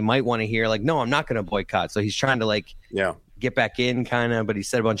something that they might want to hear. Like, no, I'm not going to boycott. So he's trying to get back in, kind of, but he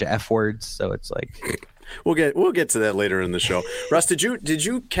said a bunch of F words, so it's like. We'll get to that later in the show. Russ, did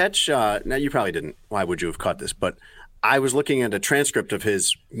you catch? Now you probably didn't. Why would you have caught this? But I was looking at a transcript of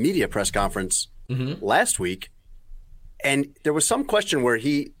his media press conference last week, And there was some question where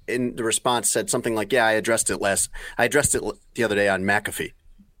he, in the response, said something like, "Yeah, I addressed it the other day on McAfee."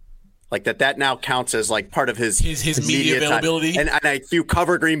 Like that now counts as like part of his media availability. And if you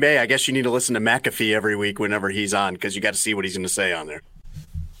cover Green Bay, I guess you need to listen to McAfee every week whenever he's on, because you got to see what he's going to say on there.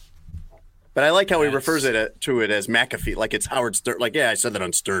 But I like how he refers to it as McAfee, like it's Howard Stern. Like, yeah, I said that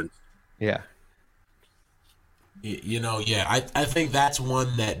on Stern. Yeah. I think that's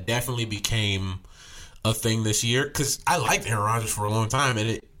one that definitely became a thing this year, because I liked Aaron Rodgers for a long time,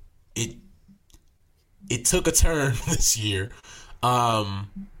 and it took a turn this year.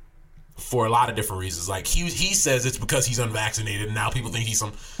 For a lot of different reasons. Like he says it's because he's unvaccinated, and now people think he's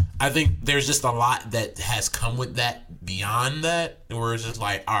some. I think there's just a lot that has come with that beyond that, where it's just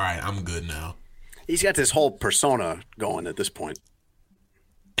like, all right, I'm good now. He's got this whole persona going at this point,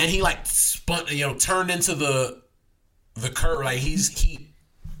 and he like turned into the curve. Like he's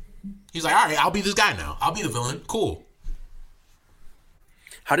like, all right, I'll be this guy now. I'll be the villain. Cool.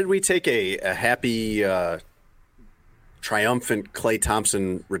 How did we take a happy? Triumphant Klay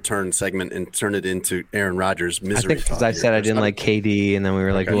Thompson return segment and turn it into Aaron Rodgers misery? I think because I said I didn't like KD, and then we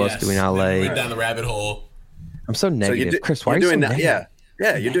were like, who else do we not like? Went down the rabbit hole. I'm so negative. Chris, why are you so negative?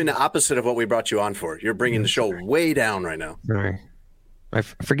 Yeah, you're doing the opposite of what we brought you on for. You're bringing the show way down right now. All right.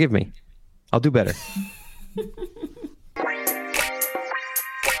 Forgive me. I'll do better.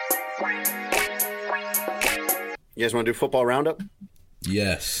 You guys want to do football roundup?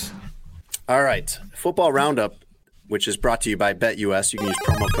 Yes. All right. Football roundup, which is brought to you by BetUS. You can use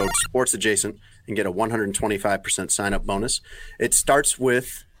promo code SportsAdjacent and get a 125% sign-up bonus. It starts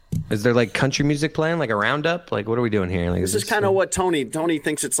with... Is there like country music playing, like a roundup? Like, what are we doing here? Like, this is kind of what Tony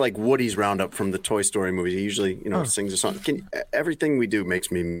thinks it's like Woody's roundup from the Toy Story movie. He usually, sings a song. Everything we do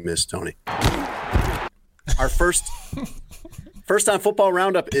makes me miss Tony. Our first on football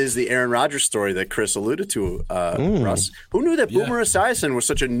roundup is the Aaron Rodgers story that Chris alluded to, Russ. Who knew that Boomer Esiason was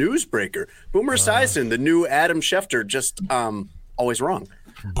such a newsbreaker? Boomer Esiason, the new Adam Schefter, just always wrong.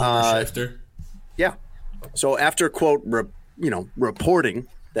 Boomer Schefter? Yeah. So after, quote, reporting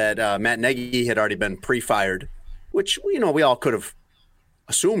that Matt Nagy had already been pre-fired, which, we all could have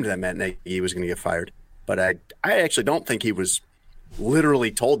assumed that Matt Nagy was going to get fired. But I actually don't think he was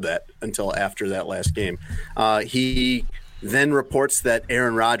literally told that until after that last game. He then reports that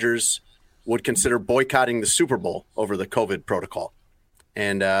Aaron Rodgers would consider boycotting the Super Bowl over the COVID protocol.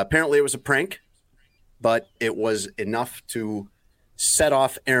 And apparently it was a prank, but it was enough to set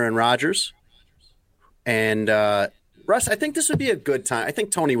off Aaron Rodgers. And Russ, I think this would be a good time. I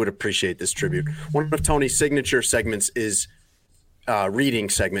think Tony would appreciate this tribute. One of Tony's signature segments is reading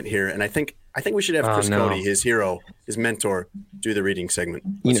segment here. And I think we should have Chris Cody, his hero, his mentor, do the reading segment.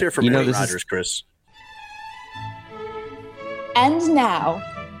 Let's hear from Aaron Rodgers, Chris. And now,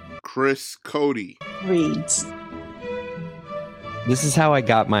 Chris Cody reads. This is how I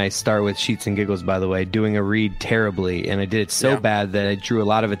got my start with Sheets and Giggles, by the way, doing a read terribly. And I did it so bad that I drew a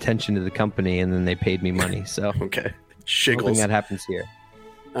lot of attention to the company, and then they paid me money. So okay. I don't think that happens here.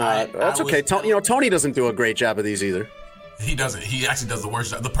 That's okay. Tony doesn't do a great job of these either. He doesn't. He actually does the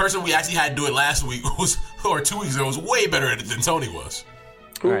worst job. The person we actually had to do it last week or 2 weeks ago was way better at it than Tony was.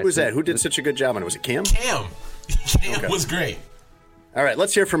 Who was that? Who did such a good job on it? Was it Cam? Cam was great. All right,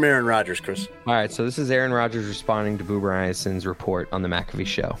 let's hear from Aaron Rodgers, Chris. All right, so this is Aaron Rodgers responding to Boomer Esiason's report on the McAfee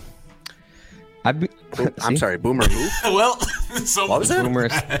show. I'm sorry, Boomer who? Well, what was that?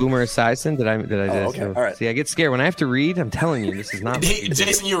 Boomer Esiason? Did I okay. All right. See, I get scared when I have to read. I'm telling you, this is not.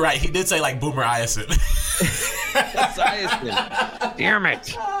 Jason, you're right. He did say like Boomer Esiason. Esiason. Damn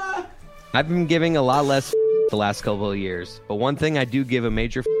it! I've been giving a lot less the last couple of years, but one thing I do give a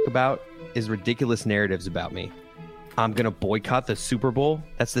major about is ridiculous narratives about me. I'm going to boycott the Super Bowl?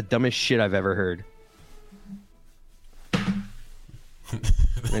 That's the dumbest shit I've ever heard.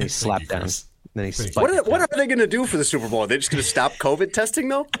 Then he slapped down. Then he what are they going to do for the Super Bowl? Are they just going to stop COVID testing,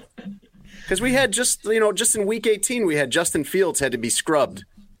 though? Because we had just in Week 18, we had Justin Fields had to be scrubbed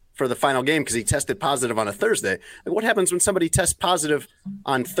for the final game because he tested positive on a Thursday. Like, what happens when somebody tests positive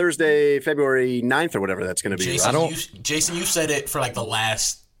on Thursday, February 9th or whatever that's going to be? Jason, you said it for like the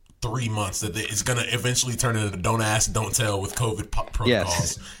last 3 months that it's going to eventually turn into don't ask, don't tell with COVID protocols.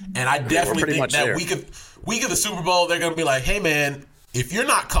 Yes. And I definitely think that week of the Super Bowl, they're going to be like, hey, man, if you're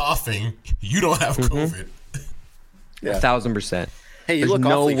not coughing, you don't have COVID. Yeah. 1,000%. Hey, you look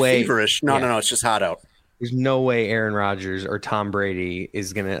awfully feverish. No, it's just hot out. There's no way Aaron Rodgers or Tom Brady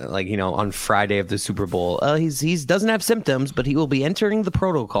is going to, on Friday of the Super Bowl, he doesn't have symptoms, but he will be entering the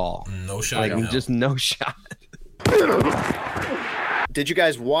protocol. No shot. Just no shot. Did you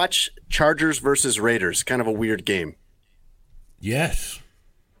guys watch Chargers versus Raiders? Kind of a weird game. Yes.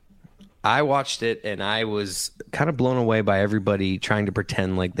 I watched it and I was kind of blown away by everybody trying to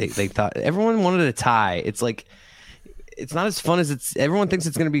pretend like they thought everyone wanted a tie. It's like it's not as fun as everyone thinks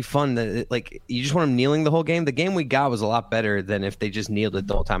it's going to be fun. Like you just want them kneeling the whole game. The game we got was a lot better than if they just kneeled it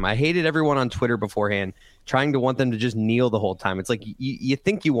the whole time. I hated everyone on Twitter beforehand trying to want them to just kneel the whole time. It's like you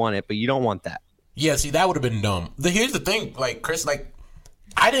think you want it, but you don't want that. Yeah, see, that would have been dumb. Here's the thing, like Chris, like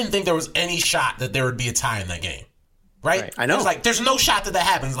I didn't think there was any shot that there would be a tie in that game. Right? I know. It's like, there's no shot that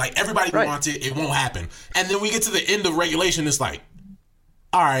happens. Like, everybody wants it. It won't happen. And then we get to the end of regulation. It's like,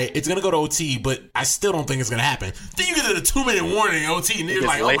 all right, it's going to go to OT, but I still don't think it's going to happen. Then you get to the 2-minute warning OT, and you're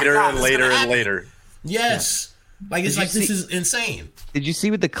like, later oh my God, and later and later. Yes. Like, it's like, this is insane. Did you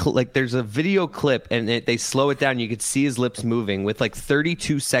see with there's a video clip, and they slow it down. You could see his lips moving with like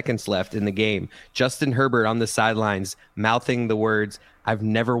 32 seconds left in the game. Justin Herbert on the sidelines mouthing the words, "I've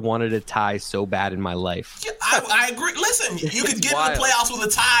never wanted a tie so bad in my life." Yeah, I agree. Listen, you could get in the playoffs with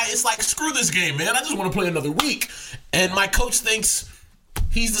a tie. It's like, screw this game, man. I just want to play another week. And my coach thinks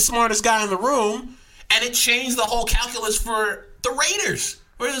he's the smartest guy in the room, and it changed the whole calculus for the Raiders.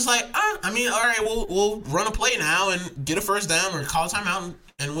 Where it's like, all right, we'll run a play now and get a first down or call a timeout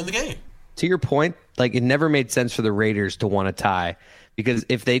and win the game. To your point, like it never made sense for the Raiders to want to tie. Because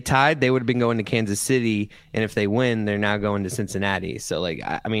if they tied, they would have been going to Kansas City, and if they win, they're now going to Cincinnati. So, like,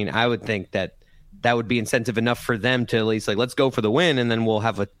 I would think that would be incentive enough for them to at least, like, let's go for the win, and then we'll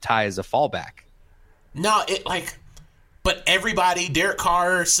have a tie as a fallback. No, but everybody, Derek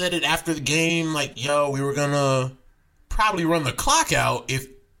Carr said it after the game, like, yo, we were gonna probably run the clock out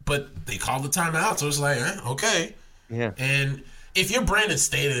but they called the timeout, so it's like, okay. Yeah. And if you're Brandon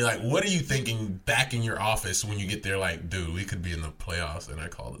Staley, like, what are you thinking back in your office when you get there? Like, dude, we could be in the playoffs, and I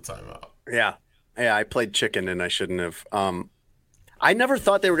called the timeout. Yeah, I played chicken, and I shouldn't have. I never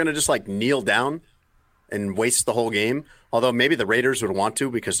thought they were going to just, like, kneel down and waste the whole game, although maybe the Raiders would want to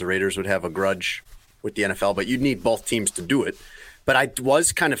because the Raiders would have a grudge with the NFL, but you'd need both teams to do it. But I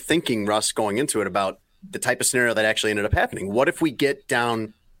was kind of thinking, Russ, going into it about the type of scenario that actually ended up happening. What if we get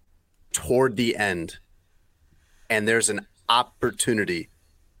down toward the end and there's an opportunity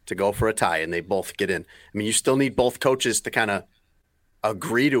to go for a tie and they both get in? I mean, you still need both coaches to kind of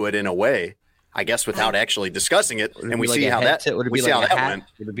agree to it in a way, I guess, without actually discussing it. And we see how that went.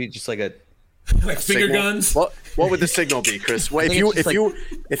 Would it be just like a like finger guns? What would the signal be, Chris? Well, I think it's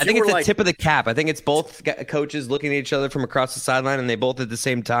the tip of the cap. I think it's both coaches looking at each other from across the sideline, and they both at the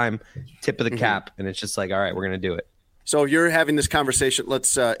same time tip of the cap, and it's just like, all right, we're gonna do it. So you're having this conversation.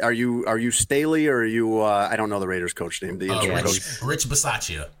 Let's. Are you Staley or are you? I don't know the Raiders coach name. The interim coach. Rich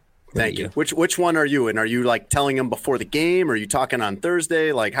Bisaccia. Thank you. Which one are you? And are you like telling them before the game? Or are you talking on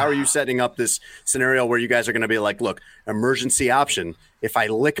Thursday? Like, how are you setting up this scenario where you guys are going to be like, look, emergency option. If I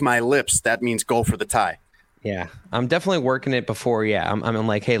lick my lips, that means go for the tie. Yeah, I'm definitely working it before. Yeah, I'm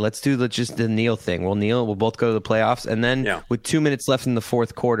like, hey, let's do just the kneel thing. We'll kneel. We'll both go to the playoffs. And then with 2 minutes left in the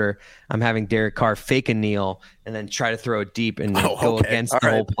fourth quarter, I'm having Derek Carr fake a kneel and then try to throw it deep and go against the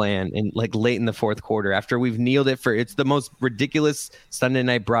whole plan. And like late in the fourth quarter, after we've kneeled it it's the most ridiculous Sunday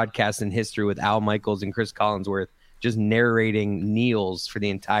night broadcast in history with Al Michaels and Chris Collinsworth just narrating kneels for the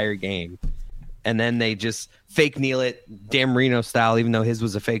entire game. And then they just fake kneel it, Dan Marino style, even though his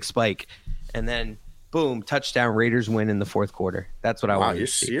was a fake spike. And then boom, touchdown, Raiders win in the fourth quarter. That's what I want to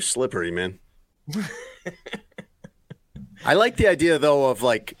see. You're slippery, man. I like the idea, though, of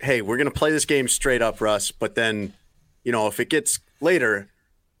like, hey, we're going to play this game straight up, Russ, but then, if it gets later,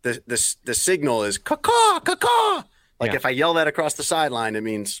 the signal is caw-caw, caw-caw. Like if I yell that across the sideline, it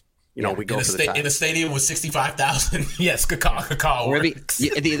means, we go for the tie. In a stadium with 65,000, yes, caw-caw, caw-caw. Or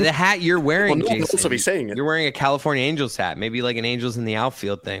the hat you're wearing, well, Jason, also be saying it. You're wearing a California Angels hat, maybe like an Angels in the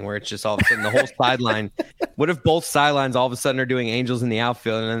outfield thing where it's just all of a sudden the whole sideline. What if both sidelines all of a sudden are doing Angels in the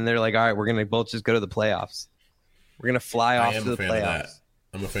outfield and then they're like, all right, we're going to both just go to the playoffs. We're going to fly off to the playoffs.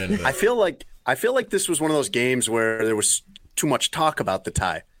 I'm a fan of that. I feel like this was one of those games where there was too much talk about the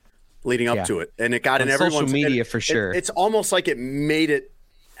tie leading up to it. And it got in everyone's social media for sure. It's almost like it made it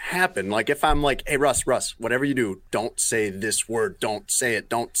happen. Like if I'm like, hey, Russ, whatever you do, don't say this word. Don't say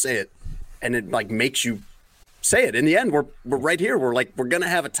it. And it like makes you say it. In the end, we're right here. We're going to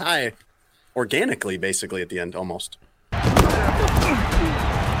have a tie organically, basically, at the end almost.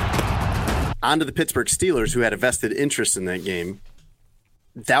 On to the Pittsburgh Steelers, who had a vested interest in that game.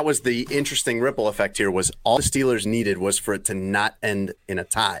 That was the interesting ripple effect here, was all the Steelers needed was for it to not end in a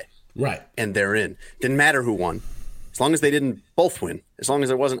tie. Right. And they're in. Didn't matter who won. As long as they didn't both win, as long as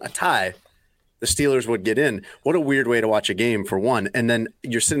there wasn't a tie, the Steelers would get in. What a weird way to watch a game, for one. And then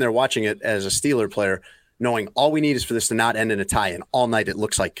you're sitting there watching it as a Steeler player, knowing all we need is for this to not end in a tie. And all night it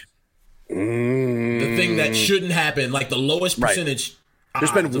looks like the thing that shouldn't happen, like the lowest percentage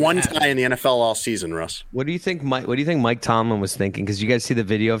There's been one tie in the NFL all season, Russ. What do you think Mike Tomlin was thinking? Because you guys see the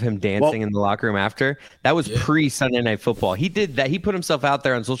video of him dancing in the locker room after. That was pre-Sunday Night Football. He did that. He put himself out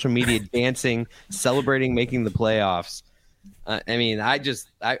there on social media dancing, celebrating, making the playoffs. I mean, I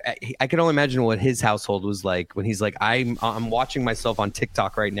can only imagine what his household was like when he's like, I'm watching myself on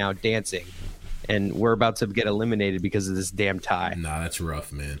TikTok right now dancing, and we're about to get eliminated because of this damn tie. Nah, that's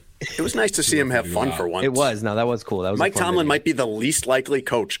rough, man. It was nice to see him have fun for once. It was. No, that was cool. That was Mike Tomlin might be the least likely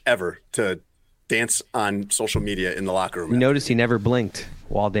coach ever to dance on social media in the locker room. You notice he never blinked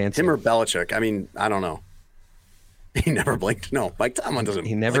while dancing. Him or Belichick? I mean, I don't know. He never blinked. No, Mike Tomlin doesn't.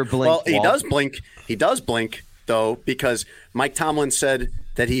 He never blinked. Well, he does blink. He does blink, though, because Mike Tomlin said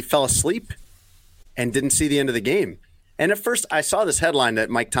that he fell asleep and didn't see the end of the game. And at first, I saw this headline that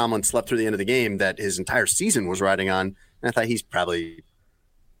Mike Tomlin slept through the end of the game that his entire season was riding on. And I thought he's probably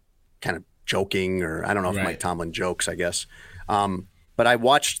kind of joking, or I don't know if Mike Tomlin jokes, I guess. But I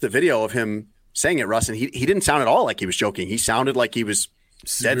watched the video of him saying it, Russ, and he didn't sound at all like he was joking. He sounded like he was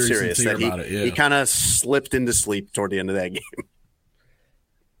dead serious. That he kind of slipped into sleep toward the end of that game.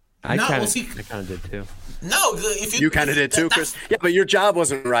 I kind of did too. No, if you kind of did too, Chris. Yeah, but your job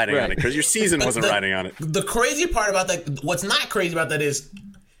wasn't riding on it because your season wasn't riding on it. The crazy part about that, what's not crazy about that is,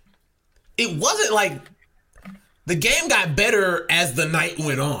 it wasn't like the game got better as the night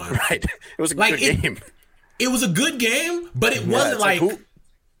went on. Right, it was a good game. It was a good game, but it wasn't like you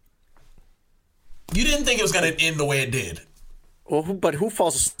didn't think it was going to end the way it did. Well, but who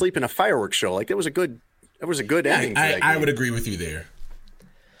falls asleep in a fireworks show? Like it was a good ending. I would agree with you there.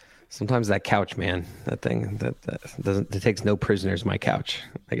 Sometimes that couch, man, that thing that doesn't. It takes no prisoners. My couch,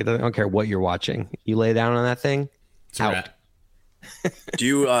 like I don't care what you're watching. You lay down on that thing, it's out. Do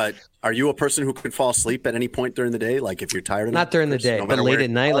you? Are you a person who can fall asleep at any point during the day? Like if you're tired? Not during the day, but late at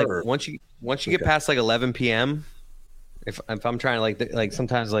night. Like once you get past like 11 p.m. If I'm trying to like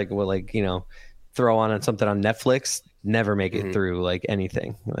sometimes throw on something on Netflix, never make it through like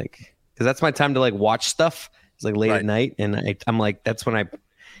anything, like because that's my time to like watch stuff. It's like late at night, and I'm like that's when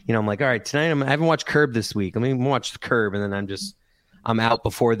I'm like, all right, tonight I haven't watched Curb this week. Let me watch Curb, and then I'm out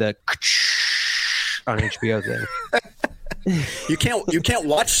before the on HBO thing. You can't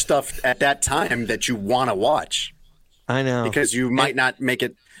watch stuff at that time that you want to watch. I know, because you might not make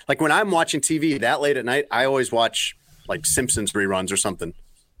it. Like when I'm watching TV that late at night, I always watch like Simpsons reruns or something,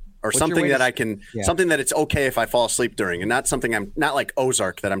 or something that I can, something that it's okay if I fall asleep during, and not something I'm not like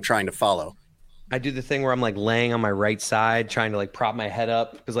Ozark that I'm trying to follow. I do the thing where I'm like laying on my right side, trying to like prop my head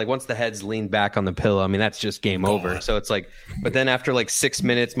up because like once the head's leaned back on the pillow, I mean that's just game over. So it's like, but then after like 6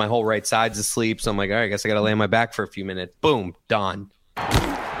 minutes, my whole right side's asleep. So I'm like, all right, I guess I got to lay on my back for a few minutes. Boom, dawn.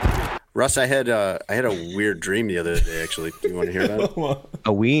 Russ, I had a weird dream the other day. Actually, do you want to hear that?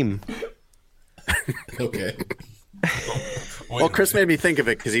 A weem. Okay. Well, Chris made me think of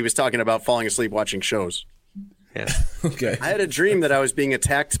it because he was talking about falling asleep watching shows. Yeah. Okay. I had a dream that I was being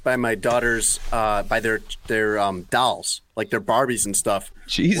attacked by my daughters, by their dolls, like their Barbies and stuff.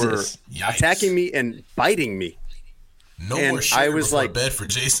 Jesus. Were attacking me and biting me. No more sugar. I was like bed for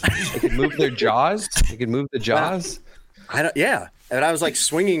Jason. They could move their jaws. They could move the jaws. Yeah. And I was like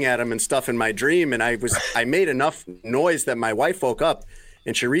swinging at them and stuff in my dream, and I made enough noise that my wife woke up,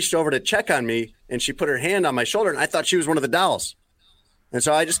 and she reached over to check on me, and she put her hand on my shoulder, and I thought she was one of the dolls. And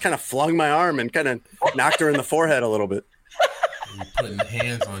so I just kind of flung my arm and kind of knocked her in the forehead a little bit. You're putting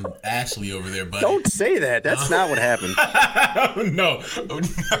hands on Ashley over there, buddy. Don't say that. That's not what happened. No,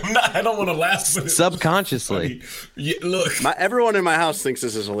 I'm not. I don't want to laugh. Subconsciously. Yeah, look. Everyone in my house thinks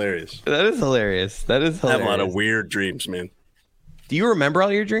this is hilarious. That is hilarious. I have a lot of weird dreams, man. Do you remember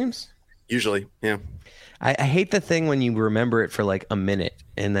all your dreams? Usually, yeah. I hate the thing when you remember it for like a minute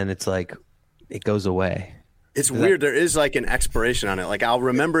and then it's like it goes away. It's weird. There is like an expiration on it. Like I'll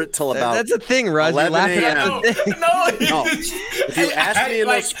remember it till about. That's a thing, Russ. 11 a.m. No. If you ask me in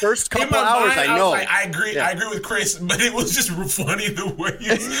those first couple hours, I know. I agree. Yeah. I agree with Chris, but it was just funny the way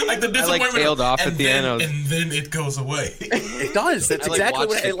like the disappointment tailed off at the end, and then it goes away. It does. That's exactly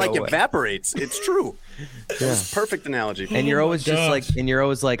what it like evaporates. It's true. It was a perfect analogy. And you're always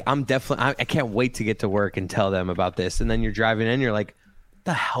I'm definitely. I can't wait to get to work and tell them about this. And then you're driving in, you're like,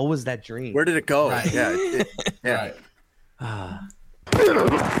 the hell was that dream? Where did it go? Right. Yeah. Right.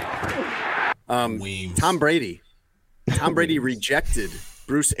 Tom Brady. Tom Brady rejected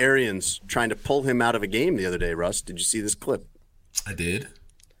Bruce Arians trying to pull him out of a game the other day, Russ. Did you see this clip? I did.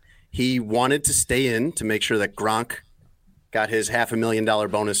 He wanted to stay in to make sure that Gronk got his $500,000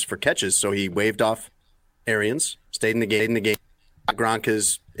 bonus for catches, so he waved off Arians, stayed in the game, got Gronk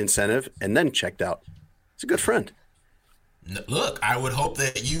his incentive, and then checked out. He's a good friend. Look, I would hope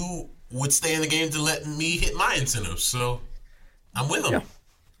that you would stay in the game to let me hit my incentives. So, I'm with him. Yeah.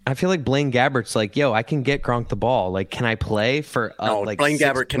 I feel like Blaine Gabbert's like, yo, I can get Gronk the ball. Like, can I play for like Blaine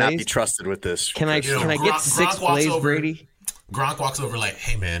Gabbert plays? cannot be trusted with this. Can I get 6 plays, Brady? Gronk walks over like,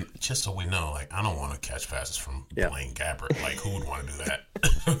 hey, man, just so we know, like, I don't want to catch passes from Blaine Gabbert. Like, who would want to do that?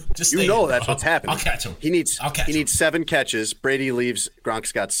 Just that's what's happening. I'll catch him. He needs 7 catches. Brady leaves.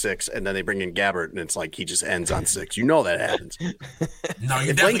 Gronk's got 6, and then they bring in Gabbert, and it's like he just ends on 6. You know that happens. No,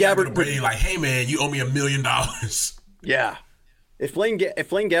 you definitely got to Brady like, hey, man, you owe me $1 million. Yeah. If Blaine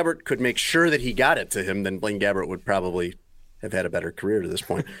Gabbert could make sure that he got it to him, then Blaine Gabbert would probably have had a better career to this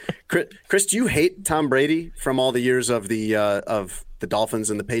point. Chris, do you hate Tom Brady from all the years of the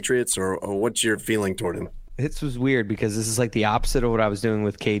Dolphins and the Patriots, or what's your feeling toward him? This was weird because this is like the opposite of what I was doing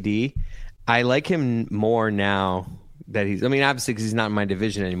with KD. I like him more now that obviously because he's not in my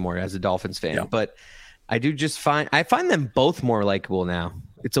division anymore as a Dolphins fan, but I find them both more likable now.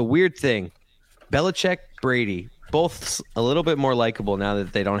 It's a weird thing. Belichick, Brady, both a little bit more likable now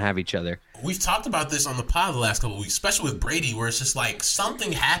that they don't have each other. We've talked about this on the pod the last couple of weeks, especially with Brady, where it's just like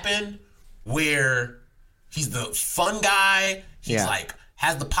something happened where he's the fun guy. He's like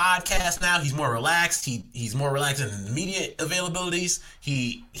has the podcast now. He's more relaxed. He's more relaxed in the media availabilities.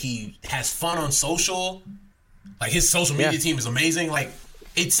 He has fun on social. Like his social media team is amazing. Like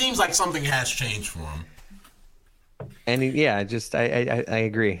it seems like something has changed for him. And I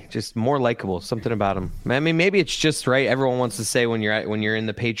agree. Just more likable, something about him. I mean, maybe it's just right. Everyone wants to say when you're in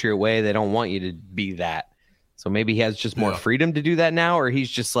the Patriot way, they don't want you to be that. So maybe he has just more freedom to do that now, or he's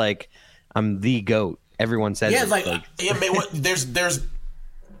just like, I'm the GOAT. Everyone says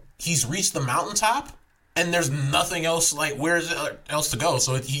he's reached the mountaintop, and there's nothing else. Like, where's else to go?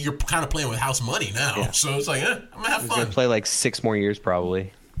 So you're kind of playing with house money now. Yeah. So it's like, I'm gonna have fun. Gonna play like 6 more years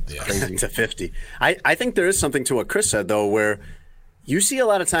probably. To 50. I think there is something to what Chris said, though, where you see a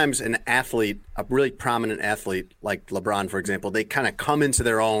lot of times an athlete, a really prominent athlete like LeBron, for example, they kind of come into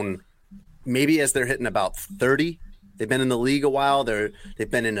their own maybe as they're hitting about 30. They've been in the league a while. They've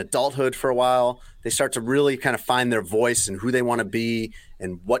been in adulthood for a while. They start to really kind of find their voice and who they want to be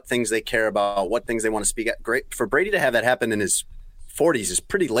and what things they care about, what things they want to speak at. Great for Brady to have that happen in his 40s is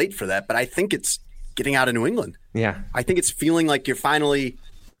pretty late for that, but I think it's getting out of New England. Yeah. I think it's feeling like you're finally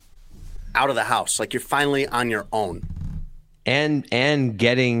out of the house, like you're finally on your own, and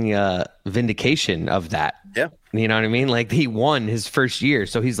getting vindication of that. Yeah, you know what I mean. Like he won his first year,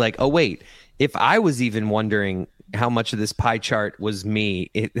 so he's like, oh wait, if I was even wondering how much of this pie chart was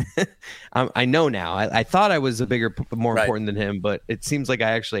me, I know now. I thought I was more important than him, but it seems like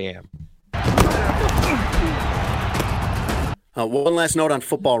I actually am. One last note on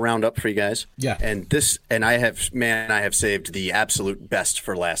football roundup for you guys. Yeah, and I have saved the absolute best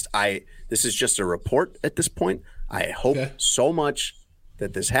for last. This is just a report at this point. I hope so much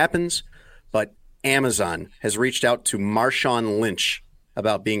that this happens, but Amazon has reached out to Marshawn Lynch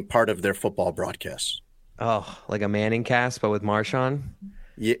about being part of their football broadcasts. Oh, like a Manning cast, but with Marshawn?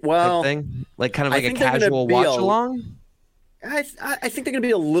 Yeah, well, thing? Like kind of like a casual watch along? I think they're going to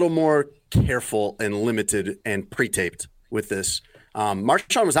be a little more careful and limited and pre-taped with this.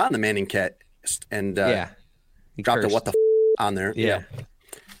 Marshawn was on the Manning cast and dropped a what the on there. Yeah.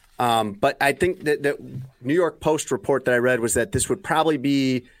 But I think that the New York Post report that I read was that this would probably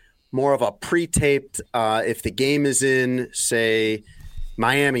be more of a pre-taped. If the game is in, say,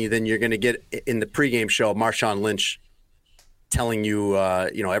 Miami, then you're going to get in the pregame show Marshawn Lynch telling you,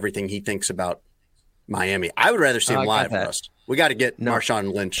 everything he thinks about Miami. I would rather see him live, Rust. We got to get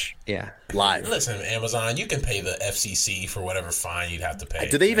Marshawn Lynch live. Listen, Amazon, you can pay the FCC for whatever fine you'd have to pay.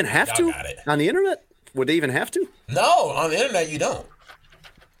 Do they even have to on the internet? Would they even have to? No, on the internet you don't.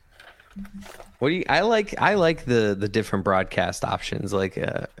 What do you? I like the different broadcast options. Like,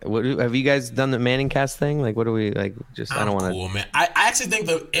 what have you guys done the Manning cast thing? Like, what do we like? Just I don't want to. Cool, man. I actually think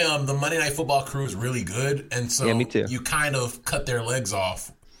the Monday Night Football crew is really good, and so me too. You kind of cut their legs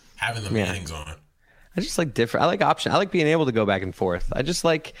off having the Mannings on. I just like different. I like options. I like being able to go back and forth. I just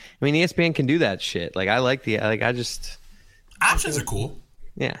like. I mean, ESPN can do that shit. Like, I like options are cool.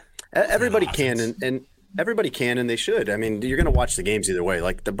 Yeah, everybody can, and everybody can, and they should. I mean, you're going to watch the games either way.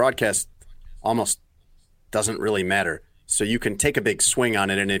 Like the broadcast almost doesn't really matter. So you can take a big swing on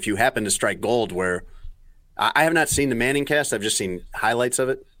it, and if you happen to strike gold, where I have not seen the Manning cast, I've just seen highlights of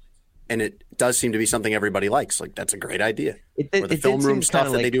it, and it does seem to be something everybody likes. Like that's a great idea. Or the film room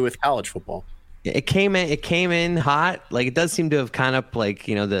stuff that they do with college football. It came in hot. Like it does seem to have kind of like,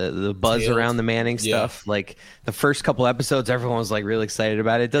 the buzz around the Manning stuff. Like the first couple episodes, everyone was like really excited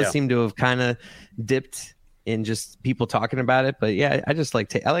about it. It does seem to have kind of dipped in just people talking about it. But yeah, I just I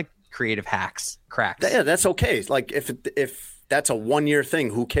like creative cracks. Yeah, that's okay. Like if that's a 1-year thing.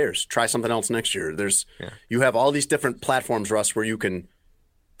 Who cares? Try something else next year. You have all these different platforms, Russ, where you can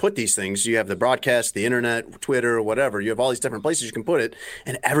put these things. You have the broadcast, the internet, Twitter, whatever. You have all these different places you can put it,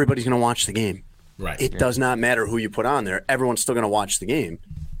 and everybody's going to watch the game. Right. It does not matter who you put on there. Everyone's still going to watch the game.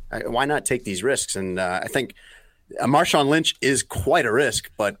 Why not take these risks? And I think Marshawn Lynch is quite a risk,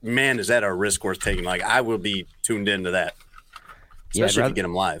 but man, is that a risk worth taking. Like, I will be tuned into that, especially if you get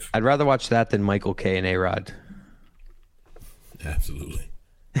him live. I'd rather watch that than Michael K and A-Rod. Absolutely.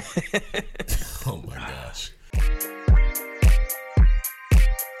 Oh my gosh.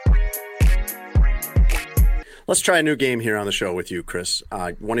 Let's try a new game here on the show with you, Chris.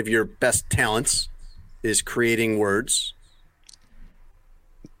 One of your best talents is creating words.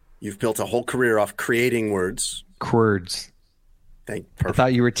 You've built a whole career off creating words. Quirds. Perfect. I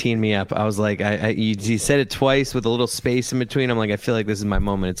thought you were teeing me up. I was like, you said it twice with a little space in between. I'm like, I feel like this is my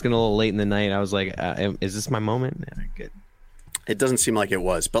moment. It's getting a little late in the night. I was like, is this my moment? Yeah, good. It doesn't seem like it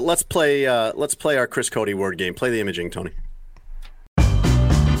was, but let's play our Chris Cody word game. Play the imaging, Tony.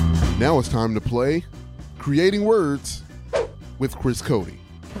 Now it's time to play Creating Words with Chris Cody.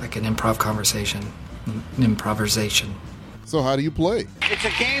 Like an improv conversation, an improvisation. So how do you play? It's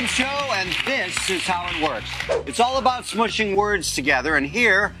a game show, and this is how it works. It's all about smushing words together, and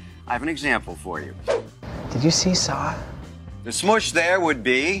here I have an example for you. Did you see Saw? The smush there would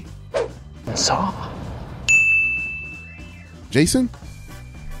be... Saw. Jason?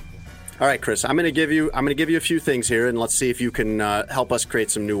 All right, Chris, I'm going to give you a few things here, and let's see if you can help us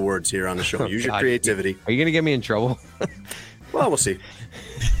create some new words here on the show. Use your creativity. Are you going to get me in trouble? Well, we'll see.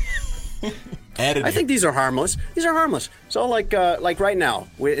 I think these are harmless. So like right now,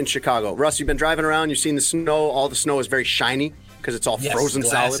 we're in Chicago. Russ, you've been driving around. You've seen the snow. All the snow is very shiny because it's all frozen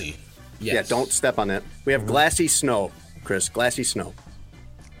glassy. solid. Yes. Yeah, don't step on that. We have glassy snow, Chris. Glassy snow.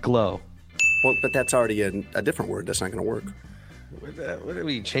 Glow. Well, but that's already a different word. That's not going to work. What are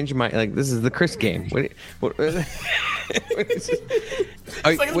we changing my like? This is the Chris game. It's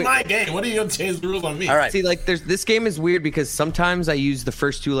my game. What are you gonna change the rules on me? All right. See, like, this game is weird because sometimes I use the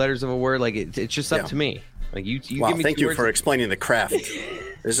first 2 letters of a word. Like, it's just up to me. Like you wow, give me. Thank you for explaining the craft.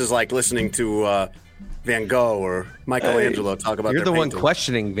 This is like listening to Van Gogh or Michelangelo talk about. You're their the one painting.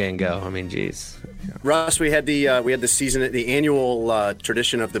 questioning Van Gogh. I mean, geez. Russ, we had the annual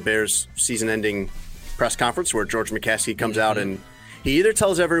tradition of the Bears season-ending press conference where George McCaskey comes out and he either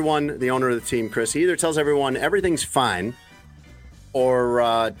tells everyone, the owner of the team, Chris, he either tells everyone everything's fine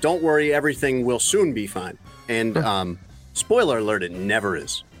or don't worry, everything will soon be fine. And spoiler alert, it never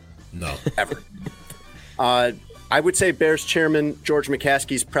is. No. Ever. I would say Bears chairman George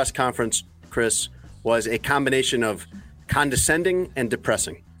McCaskey's press conference, Chris, was a combination of condescending and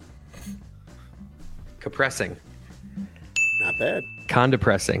depressing. Compressing. Not bad.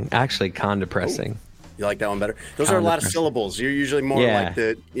 Condepressing. Actually, condepressing. You like that one better? Those are a lot of syllables. You're usually more like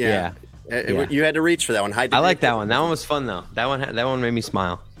the You had to reach for that one. I like that one. That one was fun though. That one made me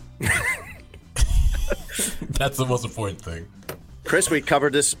smile. That's the most important thing. Chris, we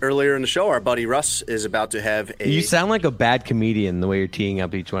covered this earlier in the show. Our buddy Russ is about to have a... You sound like a bad comedian the way you're teeing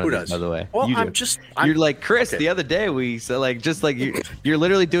up each one of these, by the way. Well, you you're like, Chris, the other day we said, like, just like you're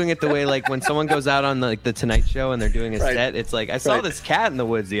literally doing it the way, like, when someone goes out on the Tonight Show and they're doing a set, it's like, I saw this cat in the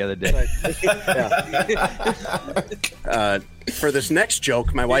woods the other day. For this next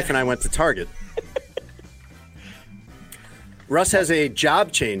joke, my wife and I went to Target. Russ has a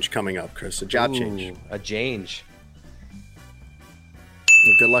job change coming up, Chris. A job change. A change.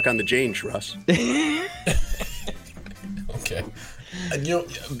 Good luck on the change, Russ. Okay.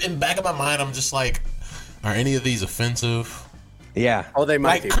 In back of my mind, I'm just like, are any of these offensive? Yeah. Oh, they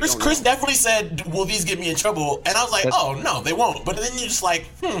might. Like Chris definitely said, "Will these get me in trouble?" And I was like, "Oh no, they won't." But then you're just like,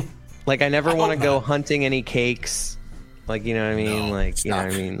 Like, I never want to go hunting any cakes. Like, you know what I mean? No, like, you know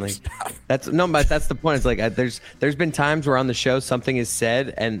what I mean? Like, but that's the point. It's like, there's been times where on the show something is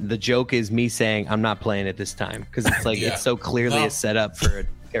said and the joke is me saying I'm not playing it this time because it's like it's so clearly a setup for a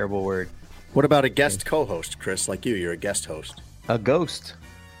terrible word. What about a guest co-host, Chris? Like you, you're a guest host. A ghost.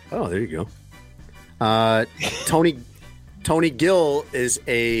 Oh, there you go. Tony Gill is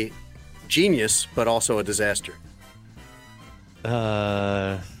a genius, but also a disaster.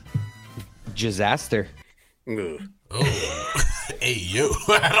 Disaster. Ooh. Oh, hey, yo.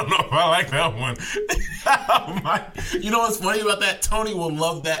 I don't know if I like that one. You know what's funny about that? Tony will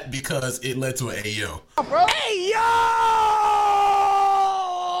love that because it led to an Ayo. Hey, yo!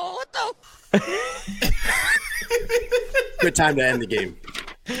 What the? Good time to end the game.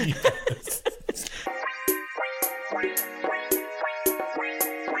 Yes.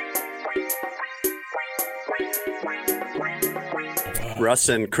 Russ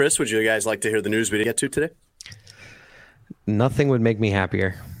and Chris, would you guys like to hear the news we get to today? Nothing would make me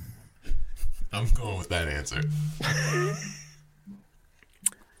happier. I'm going with that answer.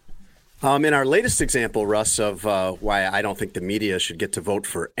 In our latest example, Russ, of why I don't think the media should get to vote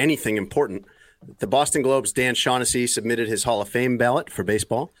for anything important, the Boston Globe's Dan Shaughnessy submitted his Hall of Fame ballot for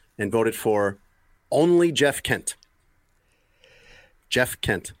baseball and voted for only Jeff Kent. Jeff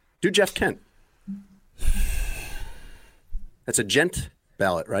Kent. Do Jeff Kent. That's a gent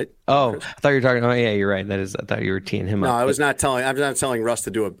ballot, right? Oh, I thought you were talking. Oh, yeah, you're right. That is. I thought you were teeing him up. No, I was not telling. I'm not telling Russ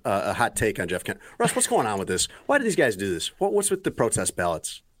to do a hot take on Jeff Kent. Russ, what's going on with this? Why do these guys do this? What's with the protest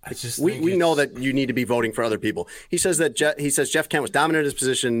ballots? We know that you need to be voting for other people. He says that Jeff Kent was dominant in his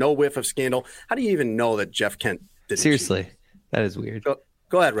position, no whiff of scandal. How do you even know that Jeff Kent did? Seriously, that is weird.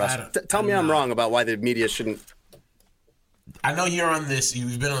 Go ahead, Russ. Tell me I'm wrong about why the media shouldn't. I know you're on this.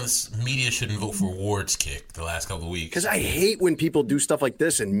 You've been on this media shouldn't vote for awards kick the last couple of weeks. Because I hate when people do stuff like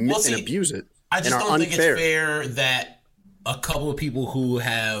this and abuse it. I just don't think it's fair that a couple of people who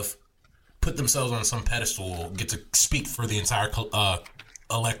have put themselves on some pedestal get to speak for the entire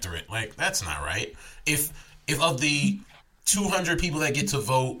electorate. Like, that's not right. If of the 200 people that get to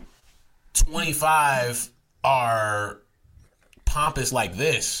vote, 25 are pompous like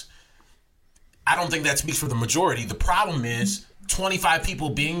this, I don't think that speaks for the majority. The problem is 25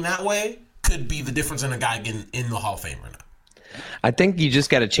 people being that way could be the difference in a guy getting in the Hall of Fame or not. I think you just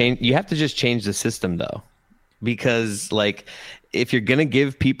got to change. You have to just change the system, though, because like if you're going to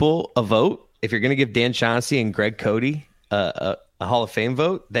give people a vote, if you're going to give Dan Shaughnessy and Greg Cody a Hall of Fame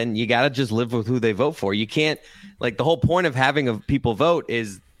vote, then you got to just live with who they vote for. You can't, like, the whole point of having people vote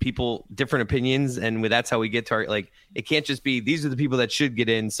is people different opinions, and that's how we get to our, like, it can't just be these are the people that should get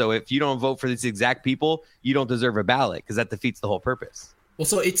in. So if you don't vote for these exact people, you don't deserve a ballot, because that defeats the whole purpose. Well,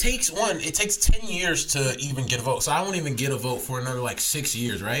 so it takes 10 years to even get a vote. So I won't even get a vote for another 6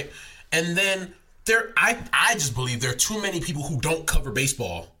 years, right? And then I just believe there are too many people who don't cover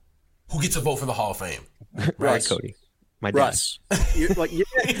baseball who get to vote for the Hall of Fame. Right, Cody. My dad. Russ. Well,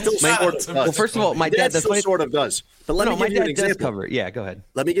 first of all, my dad still sort of does. But let me give you an example. Does cover. Yeah, go ahead.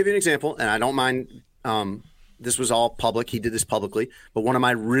 Let me give you an example, and I don't mind. This was all public. He did this publicly. But one of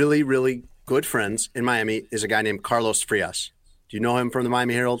my really, really good friends in Miami is a guy named Carlos Frias. Do you know him from the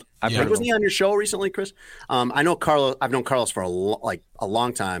Miami Herald? Wasn't he on your show recently, Chris? I know Carlos. I've known Carlos for a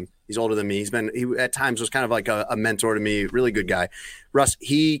long time. He's older than me. He at times was kind of like a mentor to me. Really good guy. Russ,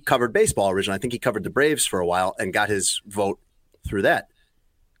 he covered baseball originally. I think he covered the Braves for a while and got his vote through that.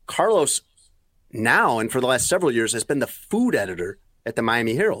 Carlos now and for the last several years has been the food editor at the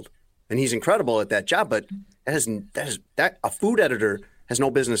Miami Herald, and he's incredible at that job. But a food editor has no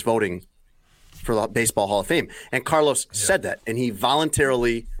business voting for the Baseball Hall of Fame. And Carlos said that, and he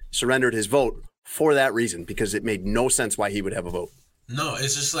voluntarily surrendered his vote for that reason, because it made no sense why he would have a vote. No,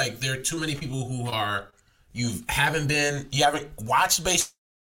 it's just like there are too many people who you haven't watched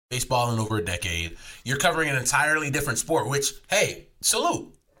baseball in over a decade. You're covering an entirely different sport, which, hey,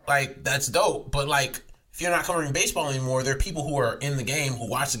 salute. Like, that's dope. But if you're not covering baseball anymore, there are people who are in the game, who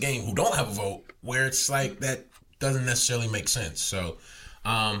watch the game, who don't have a vote, where it's like that doesn't necessarily make sense. So,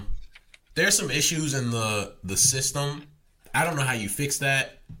 there's some issues in the system. I don't know how you fix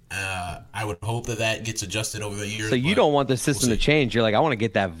that. I would hope that gets adjusted over the years. So you don't want the system to change. You're like, I want to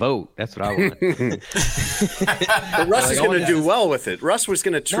get that vote. That's what I want. But Russ is going to do well with it. Russ was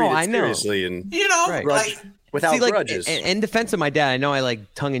going to treat it seriously and without grudges. In defense of my dad, I know I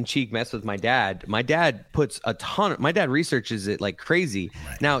tongue in cheek mess with my dad. My dad puts my dad researches it like crazy.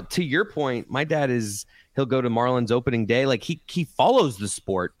 Right. Now, to your point, my dad he'll go to Marlins opening day. Like he follows the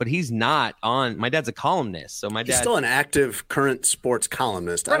sport, but he's not on. My dad's a columnist, so he's still an active current sports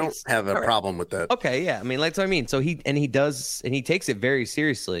columnist. Right. I don't have a problem with that. Okay, yeah, I mean, that's what I mean. So he takes it very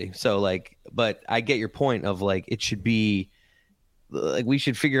seriously. So but I get your point of it should be we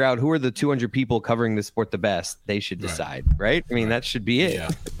should figure out who are the 200 people covering the sport the best. They should decide, right? I mean, that should be it. Yeah.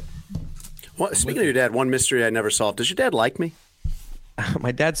 Well, speaking of your dad, one mystery I never solved. Does your dad like me?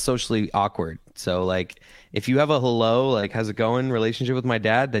 My dad's socially awkward. So if you have a hello, how's it going relationship with my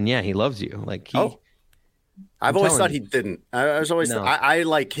dad, then yeah, he loves you. I've always thought he didn't. I was always, I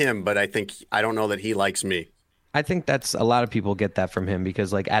like him, but I don't know that he likes me. I think that's a lot of people get that from him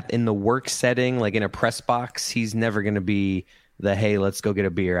because in the work setting, in a press box, he's never going to be the, hey, let's go get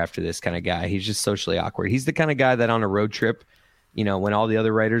a beer after this kind of guy. He's just socially awkward. He's the kind of guy that on a road trip, when all the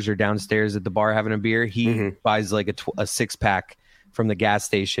other writers are downstairs at the bar having a beer, he buys a 6-pack from the gas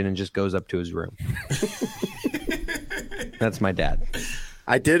station and just goes up to his room. That's my dad.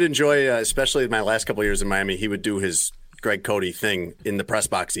 I did enjoy, especially my last couple of years in Miami, he would do his Greg Cody thing in the press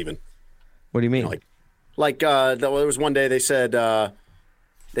box even. What do you mean? There was one day they said,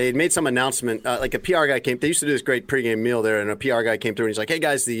 they had made some announcement, like a PR guy came. They used to do this great pregame meal there, and a PR guy came through and he's like, "Hey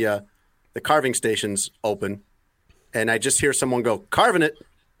guys, the carving station's open," and I just hear someone go, "Carving it."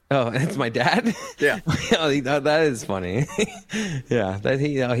 Oh, it's my dad. Yeah, that is funny. Yeah,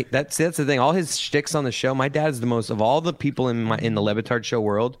 that's the thing. All his shticks on the show. My dad is the most of all the people in the Le Batard show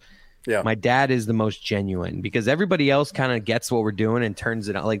world. Yeah, my dad is the most genuine because everybody else kind of gets what we're doing and turns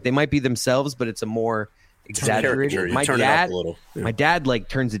it on. Like they might be themselves, but it's a more exaggerated. My dad like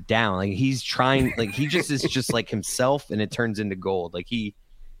turns it down. Like he's trying. Like he just is just like himself, and it turns into gold. Like he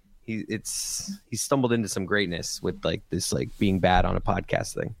stumbled into some greatness with like this like being bad on a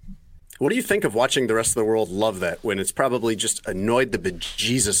podcast thing. What do you think of watching the rest of the world love that when it's probably just annoyed the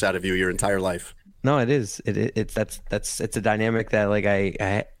bejesus out of you your entire life? No, it is. It's a dynamic that like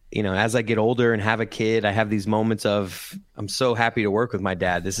I as I get older and have a kid, I have these moments of I'm so happy to work with my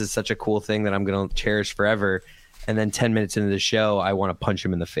dad. This is such a cool thing that I'm going to cherish forever. And then 10 minutes into the show, I want to punch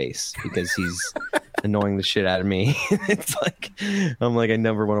him in the face because he's annoying the shit out of me. It's like, I'm like, I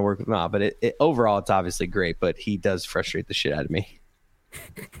never want to work with him. But overall, it's obviously great, but he does frustrate the shit out of me.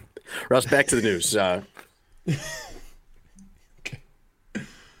 Russ, back to the news.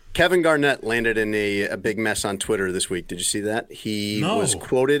 Kevin Garnett landed in a big mess on Twitter this week. Did you see that? He was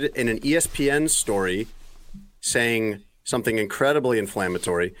quoted in an ESPN story saying something incredibly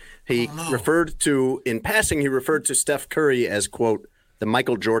inflammatory. He referred to Steph Curry as, quote, the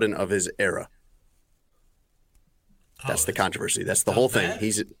Michael Jordan of his era. That's the controversy. That's the whole thing.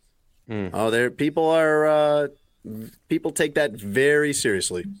 People take that very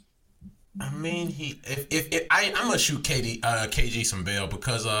seriously. I mean, I'm gonna shoot KG some bail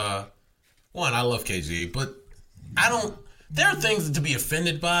because one, I love KG, but there are things to be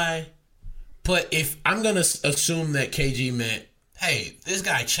offended by. But if I'm gonna assume that KG meant, hey, this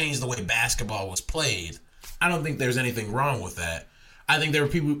guy changed the way basketball was played, I don't think there's anything wrong with that. I think there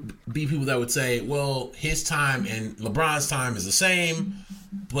would be people that would say, well, his time and LeBron's time is the same,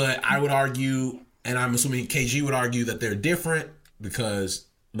 but I would argue, and I'm assuming KG would argue, that they're different because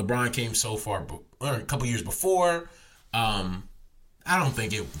LeBron came so far, or a couple years before. I don't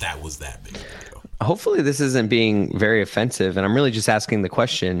think that was that big of a deal. Hopefully this isn't being very offensive, and I'm really just asking the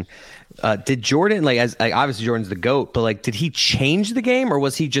question. Did Jordan, obviously Jordan's the GOAT, but did he change the game, or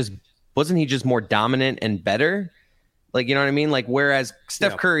wasn't he just more dominant and better? Like, you know what I mean? Like, whereas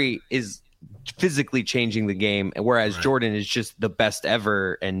Steph Curry is physically changing the game, whereas Jordan is just the best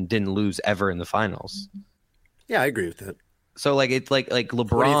ever and didn't lose ever in the finals. Yeah, I agree with that. So it's like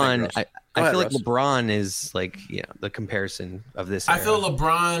LeBron. Think, I feel Russ. like LeBron is the comparison of this era. I feel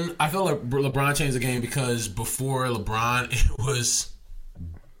like LeBron changed the game because before LeBron, it was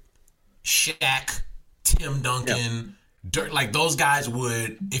Shaq, Tim Duncan, Dirk. Like those guys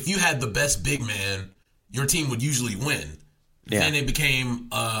would, if you had the best big man, your team would usually win. Yeah. Then it became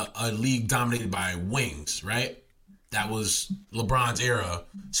a league dominated by wings, right? That was LeBron's era.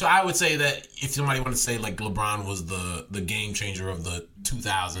 So I would say that if somebody wanted to say like LeBron was the game changer of the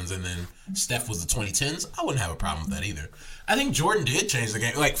 2000s and then Steph was the 2010s, I wouldn't have a problem with that either. I think Jordan did change the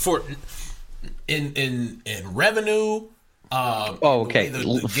game, like for in revenue.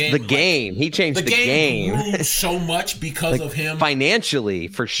 The game. He changed the game. Grew so much because of him. Financially,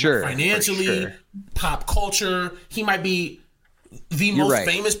 for sure. Pop culture. He might be the most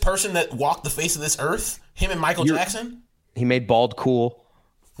famous person that walked the face of this earth. Him and Michael Jackson. He made bald cool.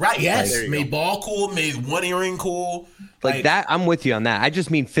 Right, yes. Made ball cool, made one earring cool. Like that, I'm with you on that. I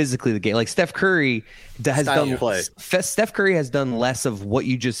just mean physically the game. Like Steph Curry has Steph Curry has done less of what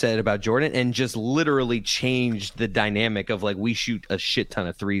you just said about Jordan and just literally changed the dynamic of like we shoot a shit ton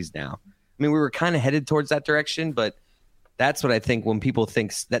of threes now. I mean, we were kind of headed towards that direction, but that's what I think when people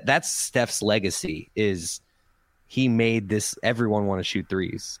think that's Steph's legacy is he made this everyone want to shoot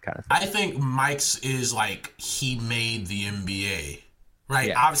threes kind of thing. I think Mike's is like he made the NBA. Right.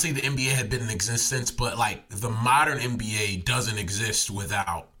 Yeah. Obviously, the NBA had been in existence, but like the modern NBA doesn't exist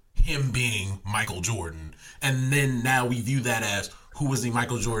without him being Michael Jordan. And then now we view that as who was the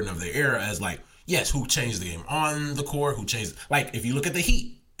Michael Jordan of their era as like, yes, who changed the game on the court, who changed. Like if you look at the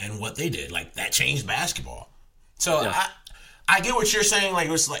Heat and what they did, like that changed basketball. So I get what you're saying. Like,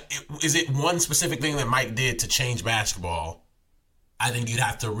 it was like, is it one specific thing that Mike did to change basketball? I think you'd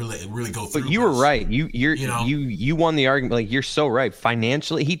have to really go through. But you were right. You won the argument. Like you're so right.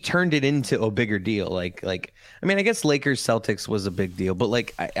 Financially, he turned it into a bigger deal. Like I mean, I guess Lakers Celtics was a big deal, but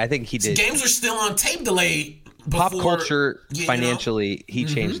like I think he did. Games are still on tape delay. Pop culture, financially, he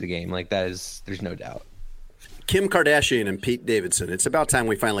changed the game. Like there's no doubt. Kim Kardashian and Pete Davidson. It's about time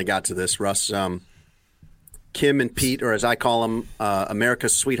we finally got to this, Russ. Kim and Pete, or as I call them,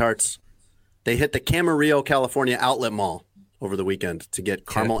 America's sweethearts. They hit the Camarillo, California outlet mall over the weekend to get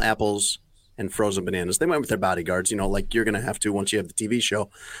caramel apples and frozen bananas. They went with their bodyguards, like you're going to have to once you have the TV show.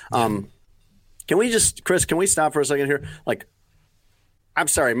 Can we just, Chris, can we stop for a second here? Like, I'm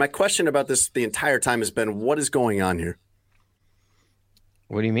sorry. My question about this the entire time has been, what is going on here?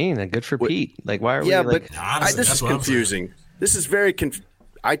 What do you mean? Good for Pete. Like, why are we but this is confusing. This is very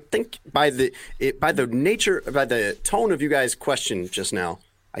I think by the tone of you guys' question just now,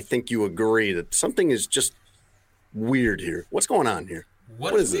 I think you agree that something is just weird here. What's going on here?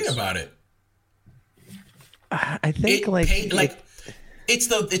 What is it about it? I think it's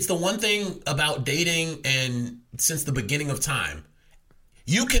the one thing about dating, and since the beginning of time,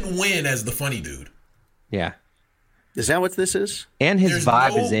 you can win as the funny dude. Yeah. Is that what this is? And his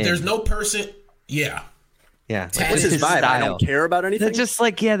vibe is in. There's no person. Yeah. Yeah. What's his vibe? Style. I don't care about anything. That's just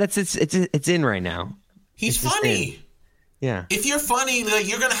it's in right now. He's funny. Yeah. If you're funny,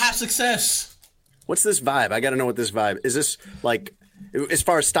 you're gonna have success. What's this vibe? I got to know what this vibe is. This like, as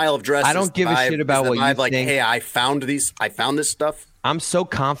far as style of dress, I don't give a shit about what you think. Hey, I found this stuff. I'm so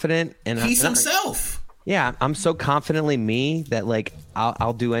confident, and he's himself. Yeah, I'm so confidently me that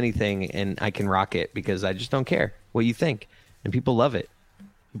I'll do anything and I can rock it because I just don't care what you think, and people love it.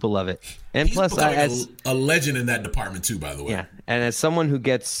 People love it, and he's plus, as a legend in that department too, by the way. Yeah, and as someone who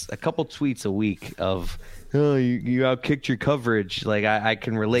gets a couple tweets a week of, "Oh, you outkicked your coverage," I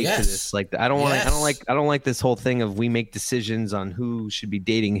can relate to this. Like, I don't like this whole thing of we make decisions on who should be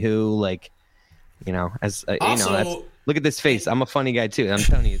dating who. That's look at this face. I'm a funny guy too. I'm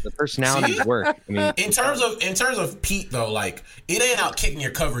telling you, the personalities work. I mean, in terms of Pete though, it ain't out kicking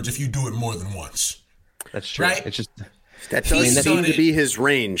your coverage if you do it more than once. That's true. Right? It's just that does seem to be his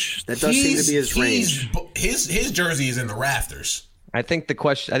range. That does seem to be his range. His jersey is in the rafters. I think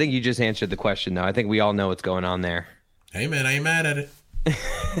you just answered the question though. I think we all know what's going on there. Hey man, I ain't mad at it.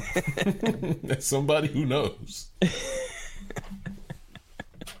 That's somebody who knows.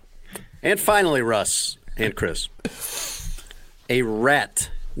 And finally, Russ and Chris, a rat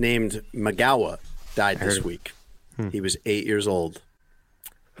named Magawa died this week. He was 8 years old.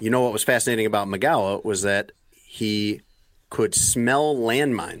 You know what was fascinating about Magawa was that he could smell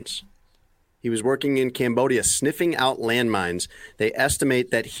landmines. He was working in Cambodia sniffing out landmines. They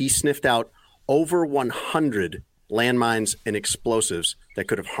estimate that he sniffed out over 100 landmines and explosives that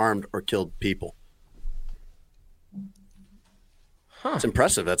could have harmed or killed people. It's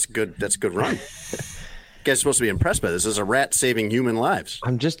impressive. That's good. That's a good run. You guys are supposed to be impressed by this. This is a rat saving human lives.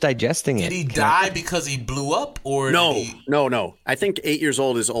 I'm just digesting it. Did he die because he blew up, or no? I think 8 years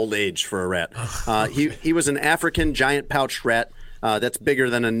old is old age for a rat. He was an African giant pouched rat. That's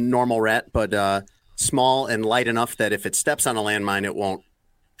bigger than a normal rat, but small and light enough that if it steps on a landmine, it won't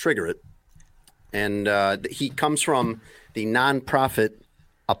trigger it. And he comes from the nonprofit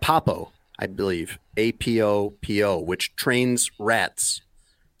APOPO, I believe, APOPO, which trains rats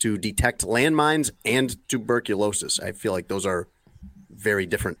to detect landmines and tuberculosis. I feel like those are very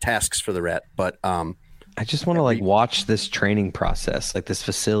different tasks for the rat. But I just want to watch this training process, this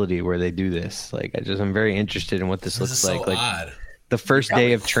facility where they do this. I'm very interested in what this looks like. Odd. The first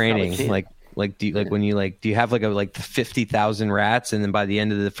day of training, do you have the 50,000 rats, and then by the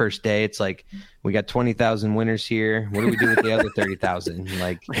end of the first day, it's we got 20,000 winners here. What do we do with the other 30,000?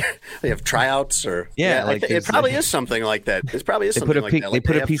 They have tryouts, or it probably is something like that. It probably is something like that. They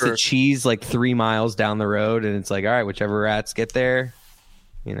put a piece of cheese 3 miles down the road, and it's all right, whichever rats get there,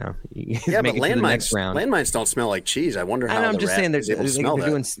 you but landmines don't smell like cheese. I wonder how. I'm just saying they're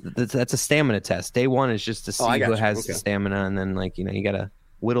doing that's a stamina test. Day one is just to see who has the stamina, and then you got to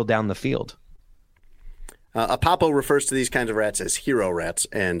whittle down the field. APOPO refers to these kinds of rats as hero rats,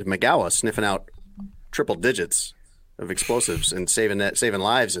 and Magawa sniffing out triple digits of explosives and saving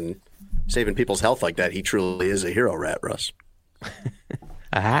lives and saving people's health like that. He truly is a hero rat, Russ.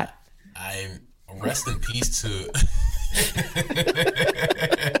 A hat? I'm rest in peace to.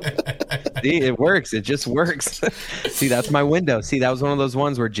 See, it works. It just works. See, that's my window. See, that was one of those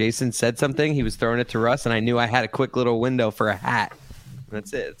ones where Jason said something. He was throwing it to Russ, and I knew I had a quick little window for a hat.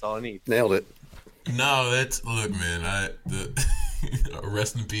 That's it. That's all I need. Nailed it. No, look, man.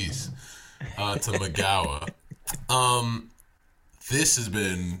 Rest in peace to Magawa. This has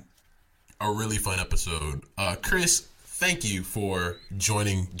been a really fun episode. Chris, thank you for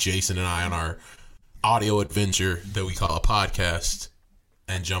joining Jason and I on our audio adventure that we call a podcast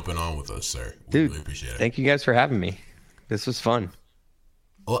and jumping on with us, sir. We really appreciate it. Thank you guys for having me. This was fun.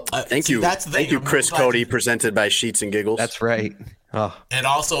 Well, thank you. Thank you, Chris Cody, presented by Sheets and Giggles. That's right. Oh. And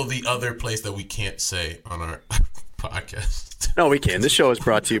also the other place that we can't say on our podcast. No, we can. This show is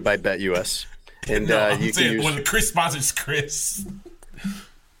brought to you by BetUS. And you can use... when Chris sponsors Chris.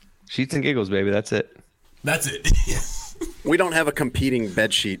 Sheets and Giggles, baby. That's it. That's it. We don't have a competing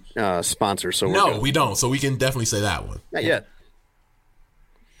bedsheet sponsor, so no, we don't. So we can definitely say that one. Not yet.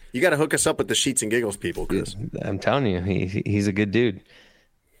 You got to hook us up with the Sheets and Giggles people, Chris. I'm telling you, he's a good dude.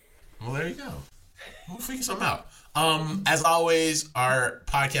 Well, there you go. We'll figure something out. As always, our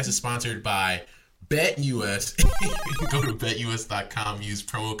podcast is sponsored by BetUS. Go to betus.com, use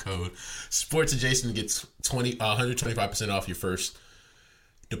promo code SportsAdjacent to get 125% off your first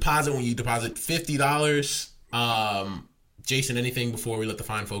deposit when you deposit $50. Jason, anything before we let the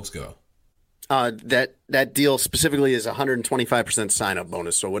fine folks go? That deal specifically is 125% sign-up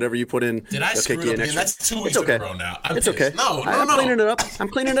bonus. So whatever you put in, did I screw it up again? That's 2 weeks in a row now. It's okay. I'm cleaning it up. I'm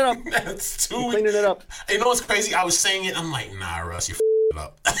cleaning it up. That's 2 weeks. Cleaning it up. You know what's crazy? I was saying it. I'm like, nah, Russ, you it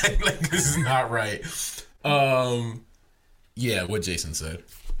up. Like, this is not right. Yeah, what Jason said.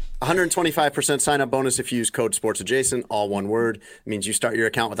 125% sign-up bonus if you use code SportsAdjacent, all one word. It means you start your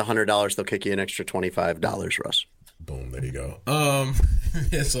account with $100, they'll kick you an extra $25, Russ. Boom, there you go.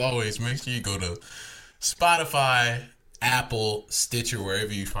 As always, make sure you go to Spotify, Apple, Stitcher,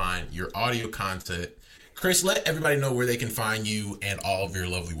 wherever you find your audio content. Chris, let everybody know where they can find you and all of your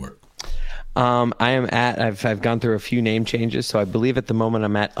lovely work. I've gone through a few name changes, so I believe at the moment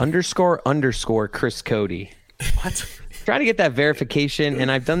I'm at _ Chris Cody. What? Trying to get that verification,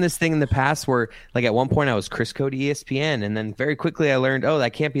 and I've done this thing in the past where, like, at one point I was Chris Cody ESPN, and then very quickly I learned,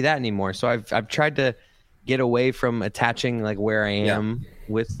 that can't be that anymore. So I've tried to get away from attaching like where I am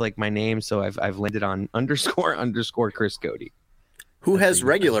with like my name, so I've landed on _ Chris Cody. Who has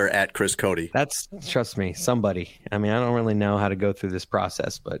regular at Chris Cody? That's, trust me, somebody. I mean, I don't really know how to go through this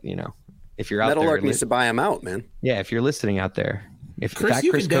process, but if you're out Metal there, Lark needs to buy him out, man. Yeah, if you're listening out there. If Chris, you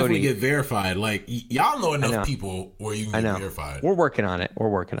Chris can definitely Cody, get verified. Like, y'all know enough people where you can get verified. We're working on it.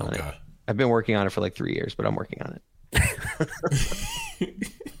 I've been working on it for like 3 years, but I'm working on it.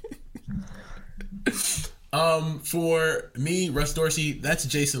 For me, Russ Dorsey, that's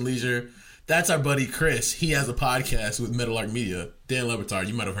Jason Leisure. That's our buddy Chris. He has a podcast with Metal Lark Media. Dan Le Batard,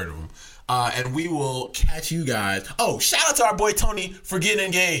 you might have heard of him. And we will catch you guys. Oh, shout out to our boy Tony for getting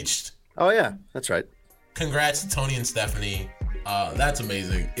engaged. Oh, yeah, that's right. Congrats to Tony and Stephanie. That's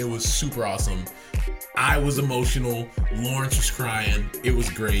amazing. It was super awesome. I was emotional. Lawrence was crying. It was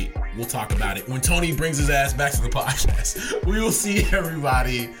great. We'll talk about it when Tony brings his ass back to the podcast. We will see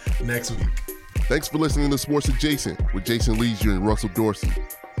everybody next week. Thanks for listening to Sports Adjacent with Jason Leisure and Russell Dorsey.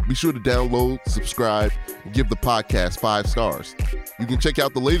 Be sure to download, subscribe, and give the podcast 5 stars. You can check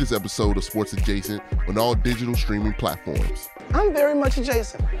out the latest episode of Sports Adjacent on all digital streaming platforms. I'm very much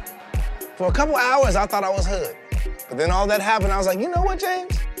adjacent. For a couple hours, I thought I was hood. But then all that happened, I was like, you know what,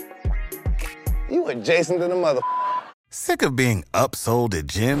 James? You adjacent to the mother. Sick of being upsold at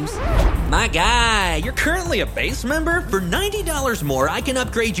gyms? My guy, you're currently a base member? For $90 more, I can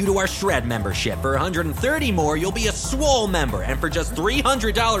upgrade you to our Shred membership. For $130 more, you'll be a Swole member. And for just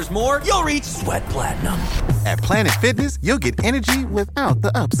 $300 more, you'll reach Sweat Platinum. At Planet Fitness, you'll get energy without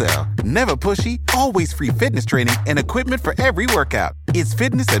the upsell. Never pushy, always free fitness training and equipment for every workout. It's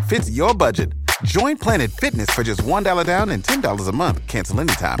fitness that fits your budget. Join Planet Fitness for just $1 down and $10 a month. Cancel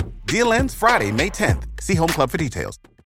anytime. Deal ends Friday, May 10th. See Home Club for details.